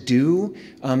hard to do,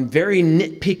 very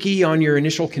nitpicky on your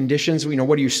initial conditions. You know,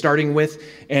 what are you starting with,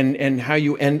 and how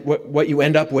you end, what you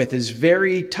end up with is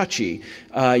very touchy.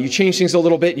 You change things a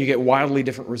little bit, and you get wildly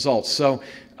different results. So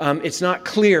it's not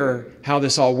clear how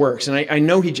this all works. And I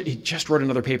know he just wrote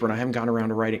another paper, and I haven't gotten around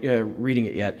to reading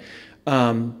it yet.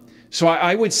 So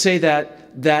I would say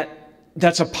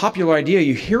that's a popular idea.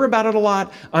 You hear about it a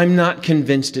lot. I'm not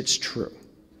convinced it's true.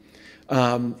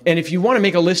 And if you want to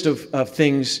make a list of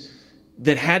things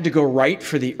that had to go right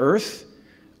for the Earth,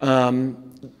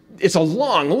 it's a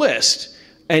long list.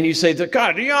 And you say,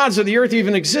 God, the odds of the Earth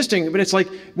even existing. But it's like,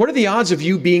 what are the odds of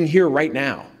you being here right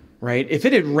now, right? If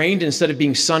it had rained instead of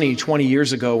being sunny 20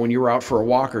 years ago when you were out for a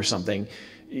walk or something,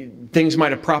 things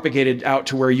might have propagated out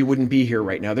to where you wouldn't be here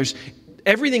right now.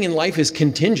 Everything in life is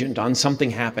contingent on something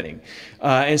happening.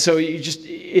 And so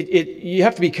you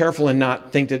have to be careful and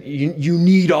not think that you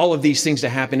need all of these things to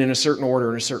happen in a certain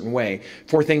order, in a certain way,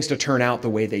 for things to turn out the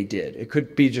way they did. It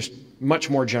could be just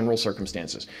much more general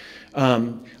circumstances.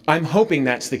 I'm hoping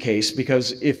that's the case,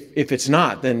 because if it's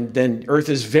not, then Earth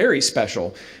is very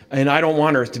special. And I don't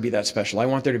want Earth to be that special. I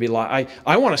want there to be I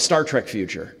want a Star Trek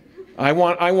future. I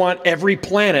want every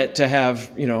planet to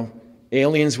have,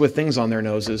 aliens with things on their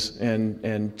noses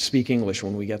and speak English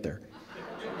when we get there.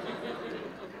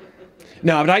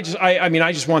 No, but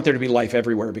I just want there to be life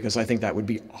everywhere, because I think that would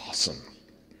be awesome.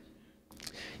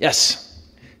 Yes?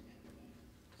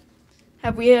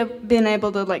 Have we been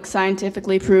able to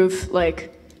scientifically prove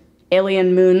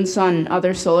alien moons on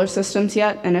other solar systems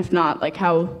yet? And if not,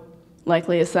 how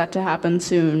likely is that to happen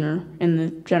soon or in the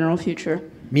general future?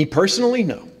 Me personally,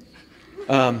 no.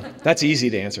 That's easy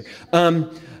to answer.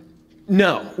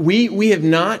 No, we have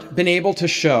not been able to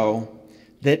show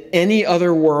that any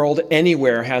other world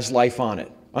anywhere has life on it,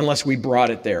 unless we brought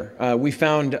it there. We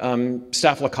found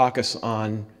Staphylococcus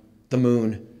on the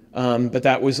moon, but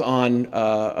that was on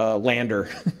a lander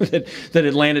that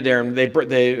had landed there, and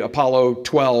the Apollo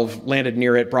 12 landed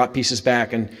near it, brought pieces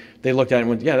back, and they looked at it and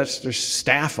went, yeah, there's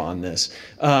staph on this.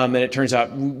 And it turns out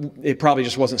it probably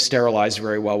just wasn't sterilized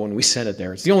very well when we sent it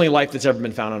there. It's the only life that's ever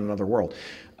been found on another world.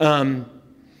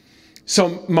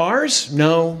 So Mars,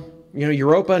 no.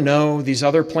 Europa, no. These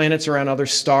other planets around other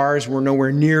stars, we're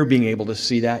nowhere near being able to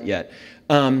see that yet.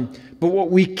 But what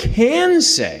we can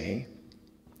say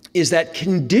is that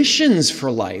conditions for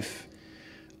life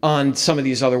on some of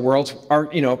these other worlds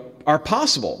are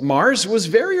possible. Mars was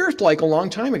very Earth-like a long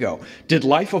time ago. Did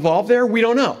life evolve there? We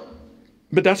don't know.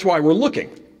 But that's why we're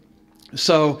looking.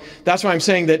 So that's why I'm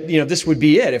saying that, this would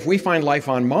be it. If we find life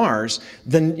on Mars,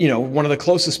 then, one of the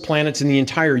closest planets in the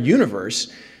entire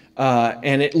universe,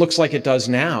 and it looks like it does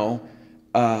now,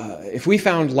 if we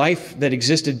found life that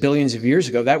existed billions of years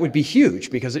ago, that would be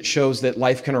huge, because it shows that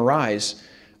life can arise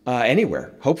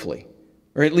anywhere, hopefully.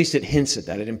 Or at least it hints at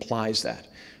that, it implies that.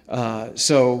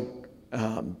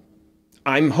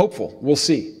 I'm hopeful. We'll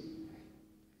see.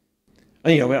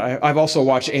 You know, I've also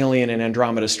watched Alien and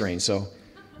Andromeda Strain, so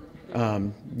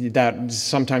that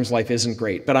sometimes life isn't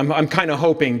great. But I'm kind of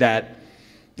hoping that,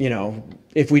 you know,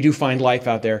 if we do find life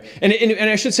out there, and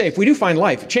I should say, if we do find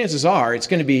life, chances are it's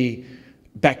going to be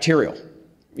bacterial,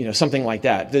 you know, something like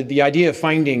that. The idea of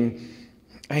finding,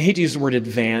 I hate to use the word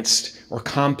advanced or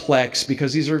complex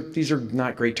because these are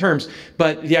not great terms,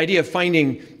 but the idea of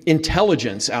finding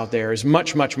intelligence out there is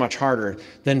much, much, much harder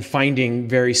than finding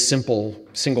very simple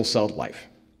single-celled life.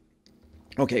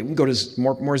 Okay, we can go to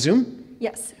more Zoom?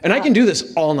 Yes. And I can do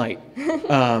this all night.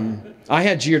 I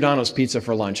had Giordano's pizza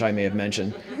for lunch, I may have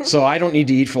mentioned, so I don't need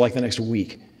to eat for like the next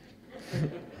week.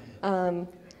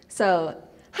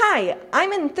 Hi,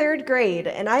 I'm in 3rd grade,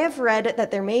 and I have read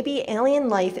that there may be alien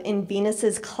life in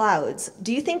Venus's clouds.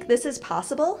 Do you think this is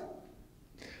possible?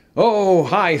 Oh,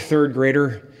 hi, 3rd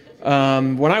grader.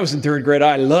 When I was in 3rd grade,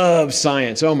 I loved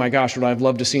science. Oh my gosh, would I have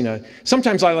loved to see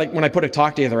sometimes when I put a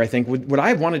talk together, I think, would I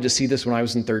have wanted to see this when I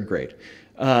was in 3rd grade?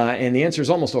 And the answer is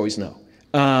almost always no.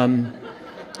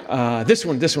 This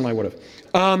one I would have.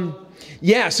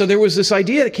 Yeah, so there was this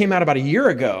idea that came out about a year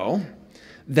ago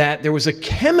that there was a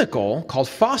chemical called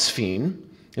phosphine,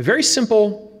 a very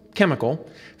simple chemical,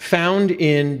 found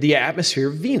in the atmosphere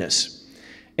of Venus.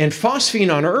 And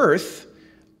phosphine on Earth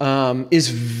is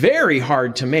very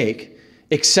hard to make,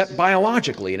 except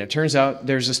biologically. And it turns out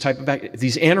there's this type of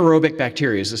these anaerobic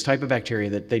bacteria, this type of bacteria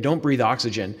that they don't breathe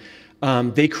oxygen.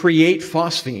 They create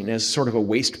phosphine as sort of a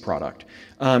waste product.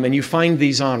 And you find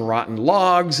these on rotten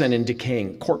logs and in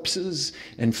decaying corpses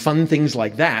and fun things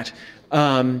like that.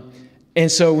 And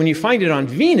so when you find it on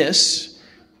Venus,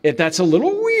 that's a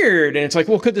little weird. And it's like,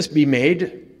 well, could this be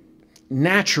made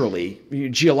naturally,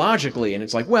 geologically? And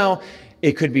it's like, well,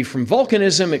 it could be from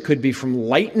volcanism. It could be from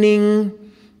lightning.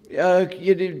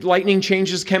 Lightning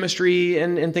changes chemistry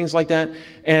and things like that.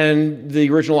 And the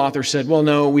original author said, well,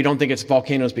 no, we don't think it's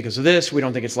volcanoes because of this. We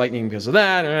don't think it's lightning because of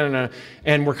that.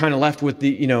 And we're kind of left with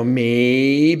the,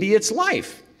 maybe it's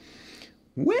life.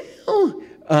 Well,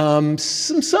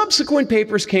 some subsequent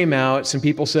papers came out. Some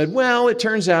people said, well, it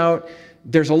turns out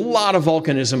there's a lot of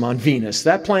volcanism on Venus.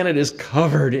 That planet is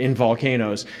covered in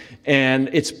volcanoes. And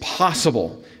it's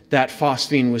possible that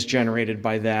phosphine was generated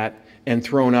by that and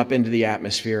thrown up into the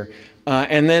atmosphere.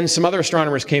 And then some other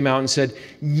astronomers came out and said,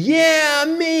 yeah,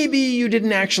 maybe you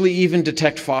didn't actually even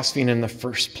detect phosphine in the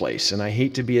first place. And I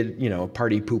hate to be a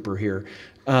party pooper here.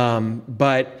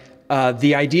 But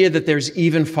the idea that there's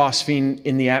even phosphine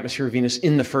in the atmosphere of Venus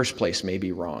in the first place may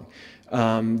be wrong.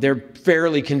 There are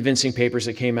fairly convincing papers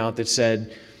that came out that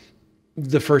said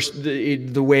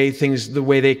the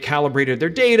way they calibrated their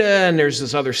data, and there's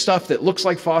this other stuff that looks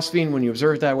like phosphine when you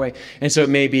observe it that way. And so it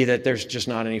may be that there's just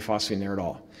not any phosphine there at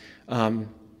all.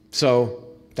 So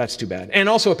that's too bad. And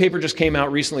also a paper just came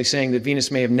out recently saying that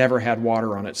Venus may have never had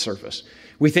water on its surface.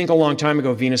 We think a long time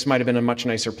ago Venus might have been a much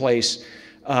nicer place.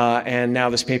 And now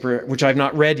this paper, which I've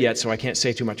not read yet, so I can't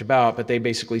say too much about, but they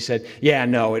basically said, yeah,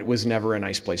 no, it was never a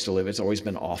nice place to live. It's always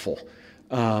been awful.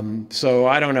 So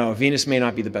I don't know. Venus may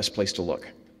not be the best place to look.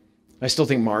 I still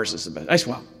think Mars is the best.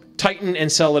 Well, Titan,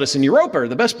 Enceladus, and Europa are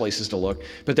the best places to look,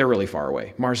 but they're really far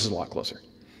away. Mars is a lot closer.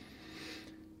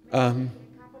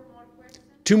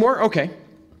 Two more? Okay.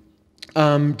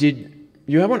 Did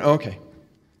you have one? Oh, okay.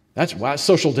 That's wow.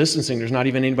 Social distancing. There's not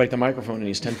even anybody at the microphone, and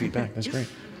he's 10 feet back. That's great.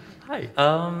 Hi.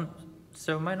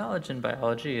 So my knowledge in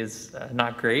biology is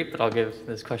not great, but I'll give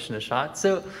this question a shot.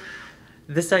 So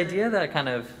this idea that kind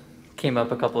of came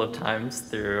up a couple of times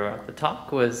throughout the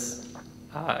talk was,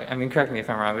 correct me if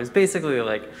I'm wrong, it was basically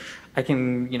like I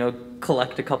can,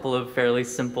 collect a couple of fairly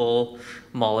simple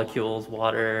molecules,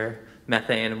 water,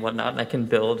 methane, and whatnot, and I can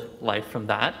build life from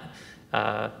that.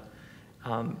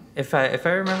 If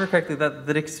I remember correctly,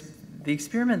 the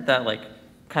experiment that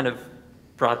kind of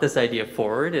brought this idea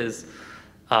forward is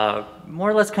more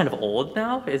or less kind of old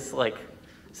now. It's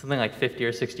something like 50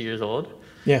 or 60 years old.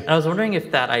 Yeah. And I was wondering if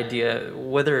that idea,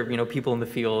 whether people in the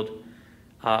field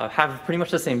have pretty much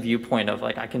the same viewpoint of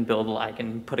I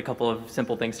can put a couple of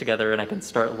simple things together and I can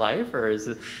start life, or is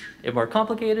it more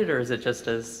complicated, or is it just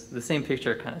as the same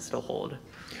picture kind of still hold?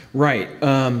 Right.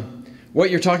 What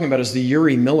you're talking about is the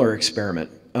Urey Miller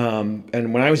experiment.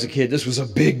 And when I was a kid, this was a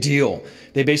big deal.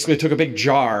 They basically took a big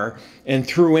jar and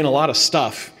threw in a lot of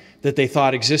stuff that they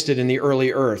thought existed in the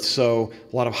early Earth. So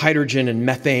a lot of hydrogen and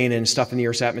methane and stuff in the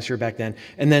Earth's atmosphere back then,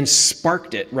 and then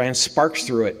sparked it, ran sparks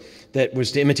through it that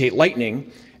was to imitate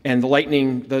lightning. And the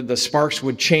lightning, the sparks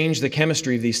would change the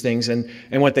chemistry of these things. And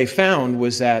what they found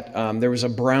was that there was a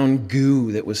brown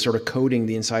goo that was sort of coating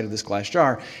the inside of this glass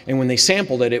jar. And when they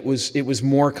sampled it, it was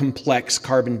more complex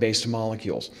carbon-based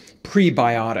molecules,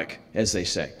 prebiotic, as they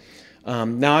say.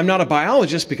 Now, I'm not a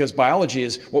biologist because biology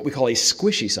is what we call a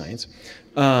squishy science.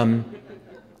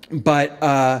 But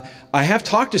I have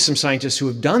talked to some scientists who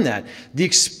have done that.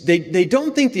 They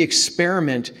don't think the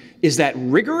experiment is that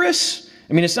rigorous.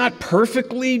 I mean, it's not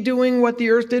perfectly doing what the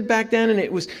Earth did back then,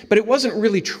 but it wasn't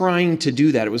really trying to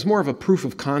do that. It was more of a proof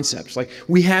of concepts. Like,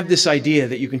 we have this idea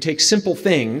that you can take simple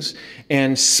things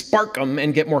and spark them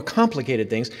and get more complicated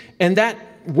things, and that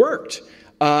worked.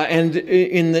 And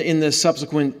in the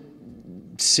subsequent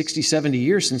 60, 70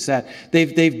 years since that,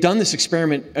 they've done this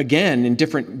experiment again in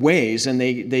different ways, and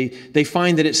they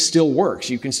find that it still works.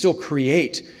 You can still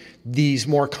create these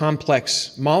more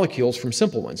complex molecules from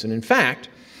simple ones. And in fact,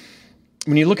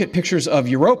 when you look at pictures of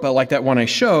Europa, like that one I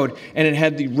showed, and it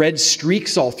had the red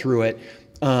streaks all through it,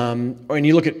 and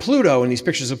you look at Pluto and these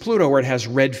pictures of Pluto where it has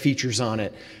red features on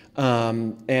it,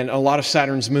 and a lot of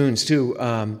Saturn's moons too,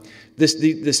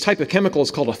 this type of chemical is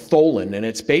called a tholin, and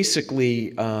it's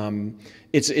basically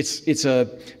it's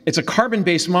a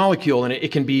carbon-based molecule, and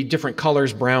it can be different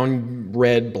colors: brown,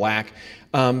 red, black.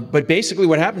 But basically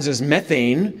what happens is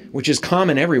methane, which is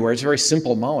common everywhere, it's a very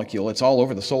simple molecule, it's all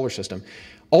over the solar system.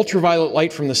 Ultraviolet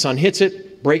light from the sun hits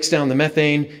it, breaks down the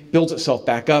methane, builds itself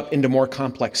back up into more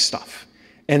complex stuff.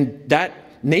 And that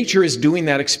nature is doing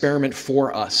that experiment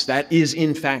for us. That is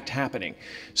in fact happening.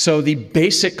 So the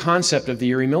basic concept of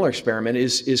the Urey-Miller experiment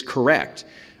is correct.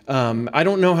 I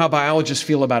don't know how biologists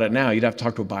feel about it now. You'd have to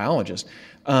talk to a biologist.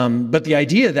 But the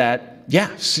idea that,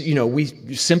 yes, you know,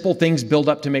 simple things build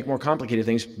up to make more complicated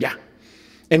things, yeah.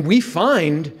 And we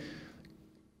find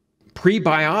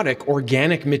prebiotic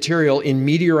organic material in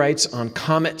meteorites, on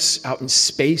comets, out in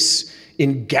space,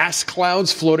 in gas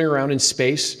clouds floating around in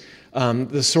space,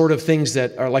 the sort of things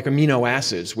that are like amino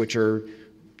acids, which are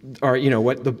you know,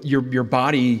 what your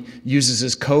body uses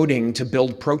as coding to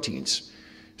build proteins.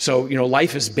 So, you know,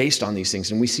 life is based on these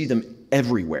things, and we see them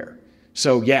everywhere.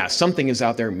 So, yeah, something is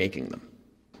out there making them.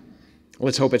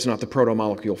 Let's hope it's not the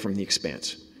proto-molecule from the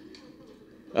expanse.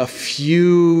 A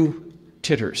few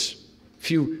titters.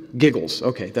 Few giggles.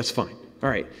 Okay, that's fine. All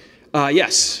right.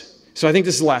 Yes. So I think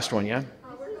this is the last one, yeah? This is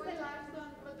the last one,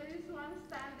 but there is one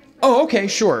standing. Oh, okay,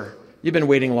 sure. You've been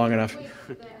waiting long enough.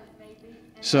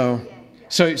 So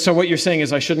what you're saying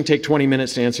is I shouldn't take 20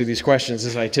 minutes to answer these questions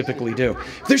as I typically do.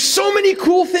 There's so many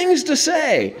cool things to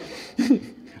say.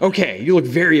 Okay, you look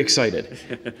very excited.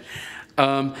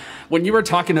 When you were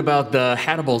talking about the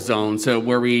habitable zone, so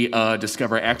where we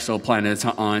discover exoplanets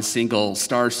on single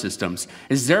star systems,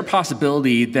 is there a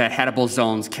possibility that habitable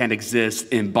zones can exist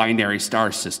in binary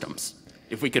star systems,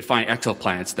 if we could find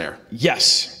exoplanets there?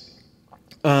 Yes.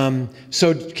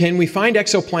 So can we find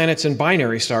exoplanets in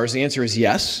binary stars? The answer is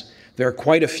yes. There are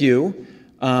quite a few.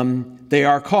 They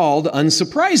are called,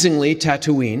 unsurprisingly,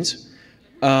 Tatooines.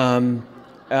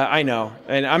 I know,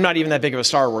 and I'm not even that big of a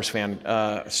Star Wars fan.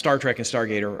 Star Trek and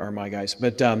Stargate are my guys.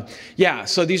 But yeah,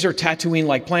 so these are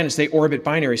Tatooine-like planets. They orbit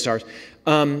binary stars.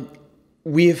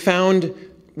 We have found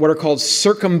what are called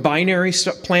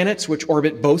circumbinary planets, which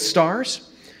orbit both stars.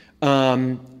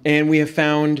 And we have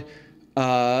found,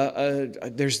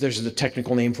 there's a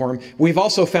technical name for them. We've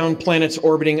also found planets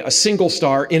orbiting a single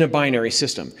star in a binary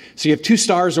system. So you have two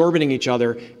stars orbiting each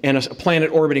other and a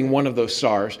planet orbiting one of those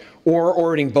stars, or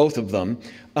orbiting both of them.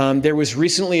 There was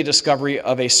recently a discovery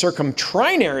of a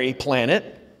circumtrinary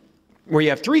planet where you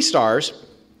have three stars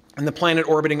and the planet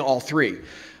orbiting all three.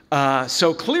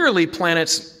 So clearly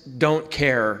planets don't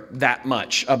care that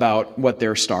much about what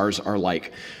their stars are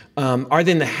like. Are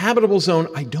they in the habitable zone?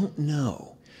 I don't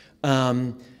know.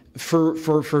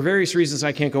 For various reasons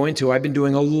I can't go into, I've been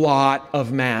doing a lot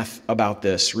of math about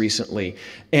this recently.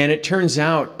 And it turns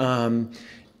out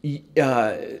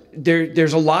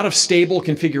there's a lot of stable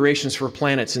configurations for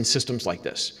planets in systems like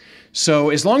this. So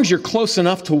as long as you're close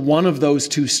enough to one of those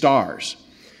two stars,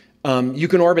 you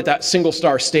can orbit that single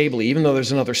star stably, even though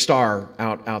there's another star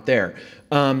out there.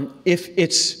 If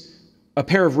it's a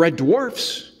pair of red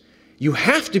dwarfs, you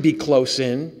have to be close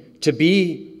in to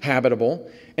be habitable.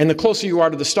 And the closer you are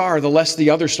to the star, the less the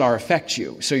other star affects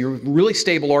you. So you're really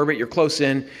stable orbit, you're close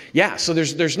in. Yeah, so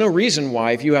there's no reason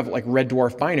why, if you have like red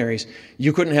dwarf binaries,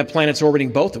 you couldn't have planets orbiting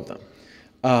both of them.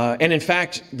 And in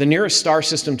fact, the nearest star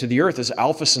system to the Earth is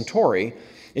Alpha Centauri.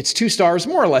 It's two stars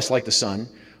more or less like the Sun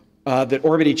that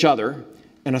orbit each other,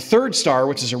 and a third star,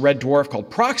 which is a red dwarf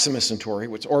called Proxima Centauri,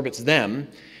 which orbits them.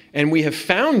 And we have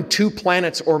found two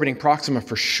planets orbiting Proxima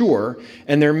for sure,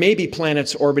 and there may be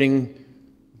planets orbiting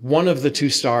one of the two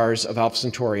stars of Alpha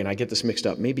Centauri, and I get this mixed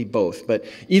up, maybe both, but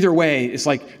either way, it's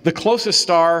like the closest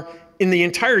star in the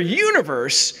entire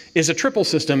universe is a triple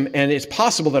system, and it's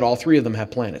possible that all three of them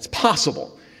have planets.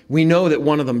 Possible. We know that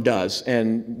one of them does,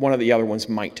 and one of the other ones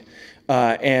might.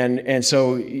 And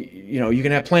so, you know, you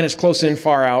can have planets close in,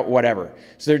 far out, whatever.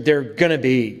 So they're going to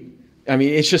be, I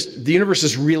mean, it's just, the universe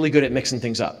is really good at mixing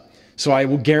things up. So I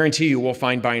will guarantee you we'll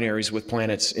find binaries with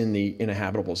planets in a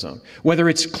habitable zone. Whether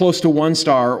it's close to one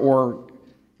star or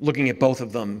looking at both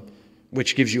of them,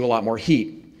 which gives you a lot more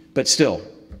heat. But still,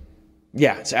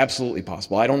 yeah, it's absolutely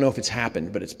possible. I don't know if it's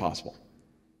happened, but it's possible.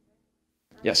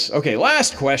 Yes, okay,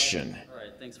 last question. All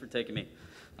right, thanks for taking me.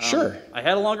 Sure. I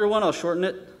had a longer one, I'll shorten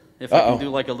it. If I can do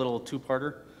like a little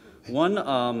two-parter. One,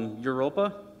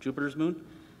 Europa, Jupiter's moon.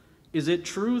 Is it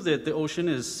true that the ocean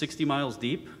is 60 miles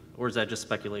deep, or is that just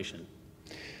speculation?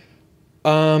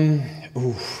 Of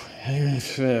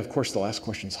course, the last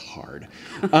question's hard.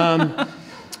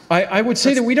 I would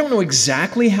say that we don't know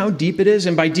exactly how deep it is,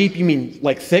 and by deep you mean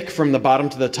like thick from the bottom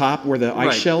to the top where the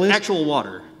ice shell is? Actual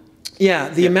water. Yeah,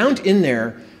 the amount in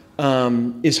there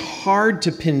is hard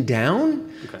to pin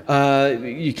down.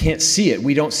 Okay. You can't see it.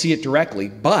 We don't see it directly,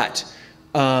 but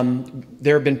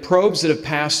there have been probes that have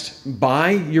passed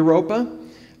by Europa,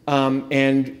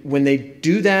 and when they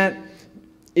do that,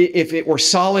 if it were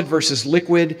solid versus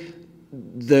liquid,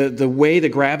 the way the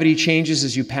gravity changes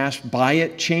as you pass by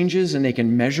it changes, and they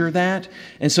can measure that.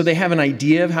 And so they have an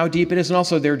idea of how deep it is, and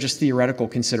also they're just theoretical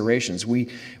considerations. We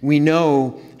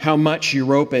know how much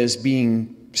Europa is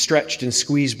being stretched and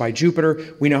squeezed by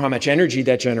Jupiter. We know how much energy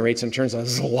that generates, and it turns out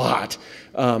it's a lot.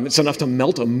 It's enough to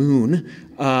melt a moon.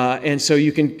 And so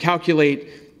you can calculate,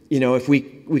 you know, if we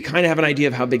kind of have an idea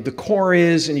of how big the core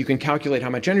is, and you can calculate how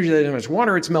much energy, how much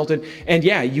water it's melted, and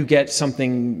yeah, you get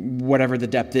something, whatever the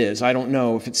depth is. I don't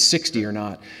know if it's 60 or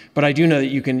not, but I do know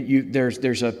that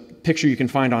there's a picture you can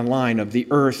find online of the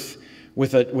Earth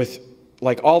with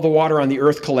like all the water on the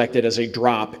Earth collected as a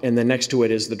drop, and then next to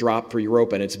it is the drop for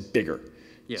Europa, and it's bigger.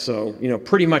 Yeah. So, you know,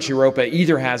 pretty much Europa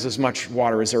either has as much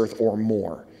water as Earth or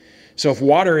more. So if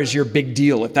water is your big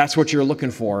deal, if that's what you're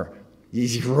looking for,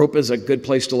 Europa is a good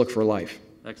place to look for life.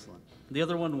 Excellent. The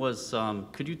other one was,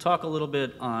 could you talk a little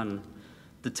bit on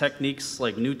the techniques,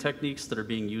 like new techniques that are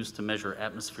being used to measure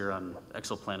atmosphere on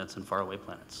exoplanets and faraway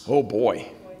planets? Oh boy.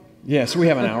 Yeah, so we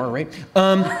have an hour, right?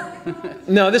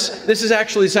 No, this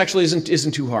actually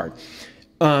isn't too hard.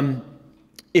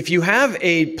 If you have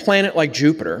a planet like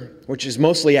Jupiter, which is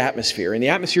mostly atmosphere, and the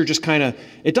atmosphere just kind of,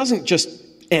 it doesn't just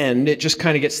end, it just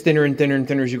kind of gets thinner and thinner and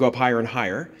thinner as you go up higher and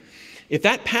higher. If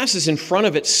that passes in front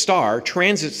of its star,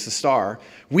 transits the star,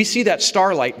 we see that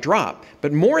starlight drop.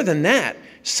 But more than that,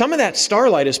 some of that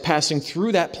starlight is passing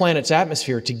through that planet's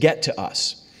atmosphere to get to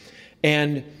us.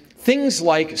 And things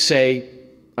like, say,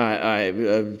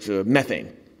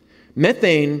 methane.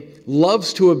 Methane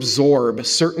loves to absorb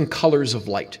certain colors of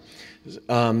light,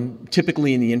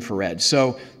 typically in the infrared.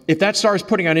 So if that star is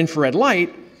putting out infrared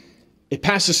light, it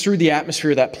passes through the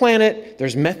atmosphere of that planet,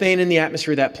 there's methane in the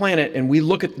atmosphere of that planet, and we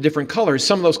look at the different colors.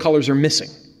 Some of those colors are missing.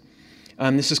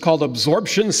 This is called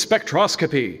absorption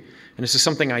spectroscopy, and this is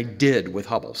something I did with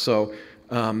Hubble. So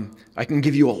I can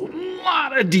give you a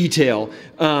lot of detail,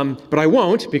 but I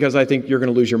won't, because I think you're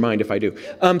going to lose your mind if I do.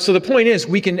 So the point is,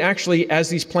 we can actually, as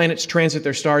these planets transit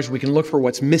their stars, we can look for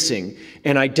what's missing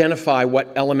and identify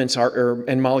what elements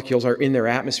and molecules are in their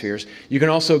atmospheres. You can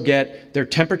also get their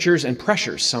temperatures and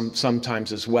pressures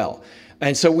sometimes as well.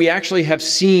 And so we actually have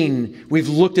we've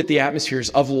looked at the atmospheres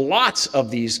of lots of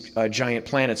these giant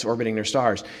planets orbiting their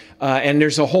stars. And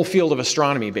there's a whole field of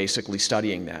astronomy basically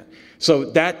studying that. So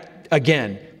that,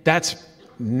 again, that's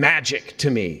magic to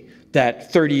me,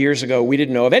 that 30 years ago we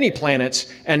didn't know of any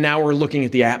planets, and now we're looking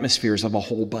at the atmospheres of a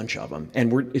whole bunch of them,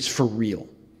 and it's for real.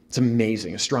 It's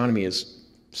amazing. Astronomy is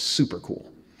super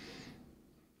cool.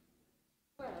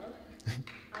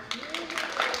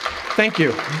 Thank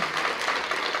you.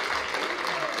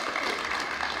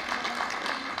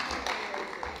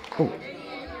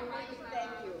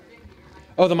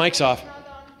 Oh, the mic's off.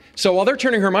 So while they're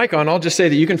turning her mic on, I'll just say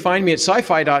that you can find me at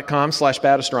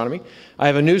sci-fi.com/badastronomy. I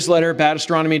have a newsletter,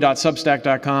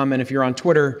 badastronomy.substack.com, and if you're on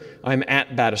Twitter, I'm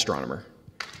at badastronomer.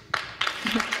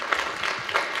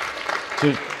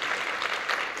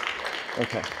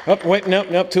 Okay. Oh, wait,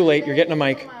 nope, too late. You're getting a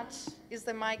mic. Is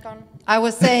the mic on? I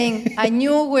was saying, I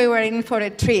knew we were in for a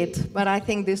treat, but I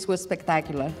think this was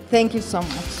spectacular. Thank you so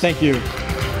much. Thank you.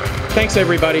 Thanks,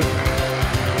 everybody.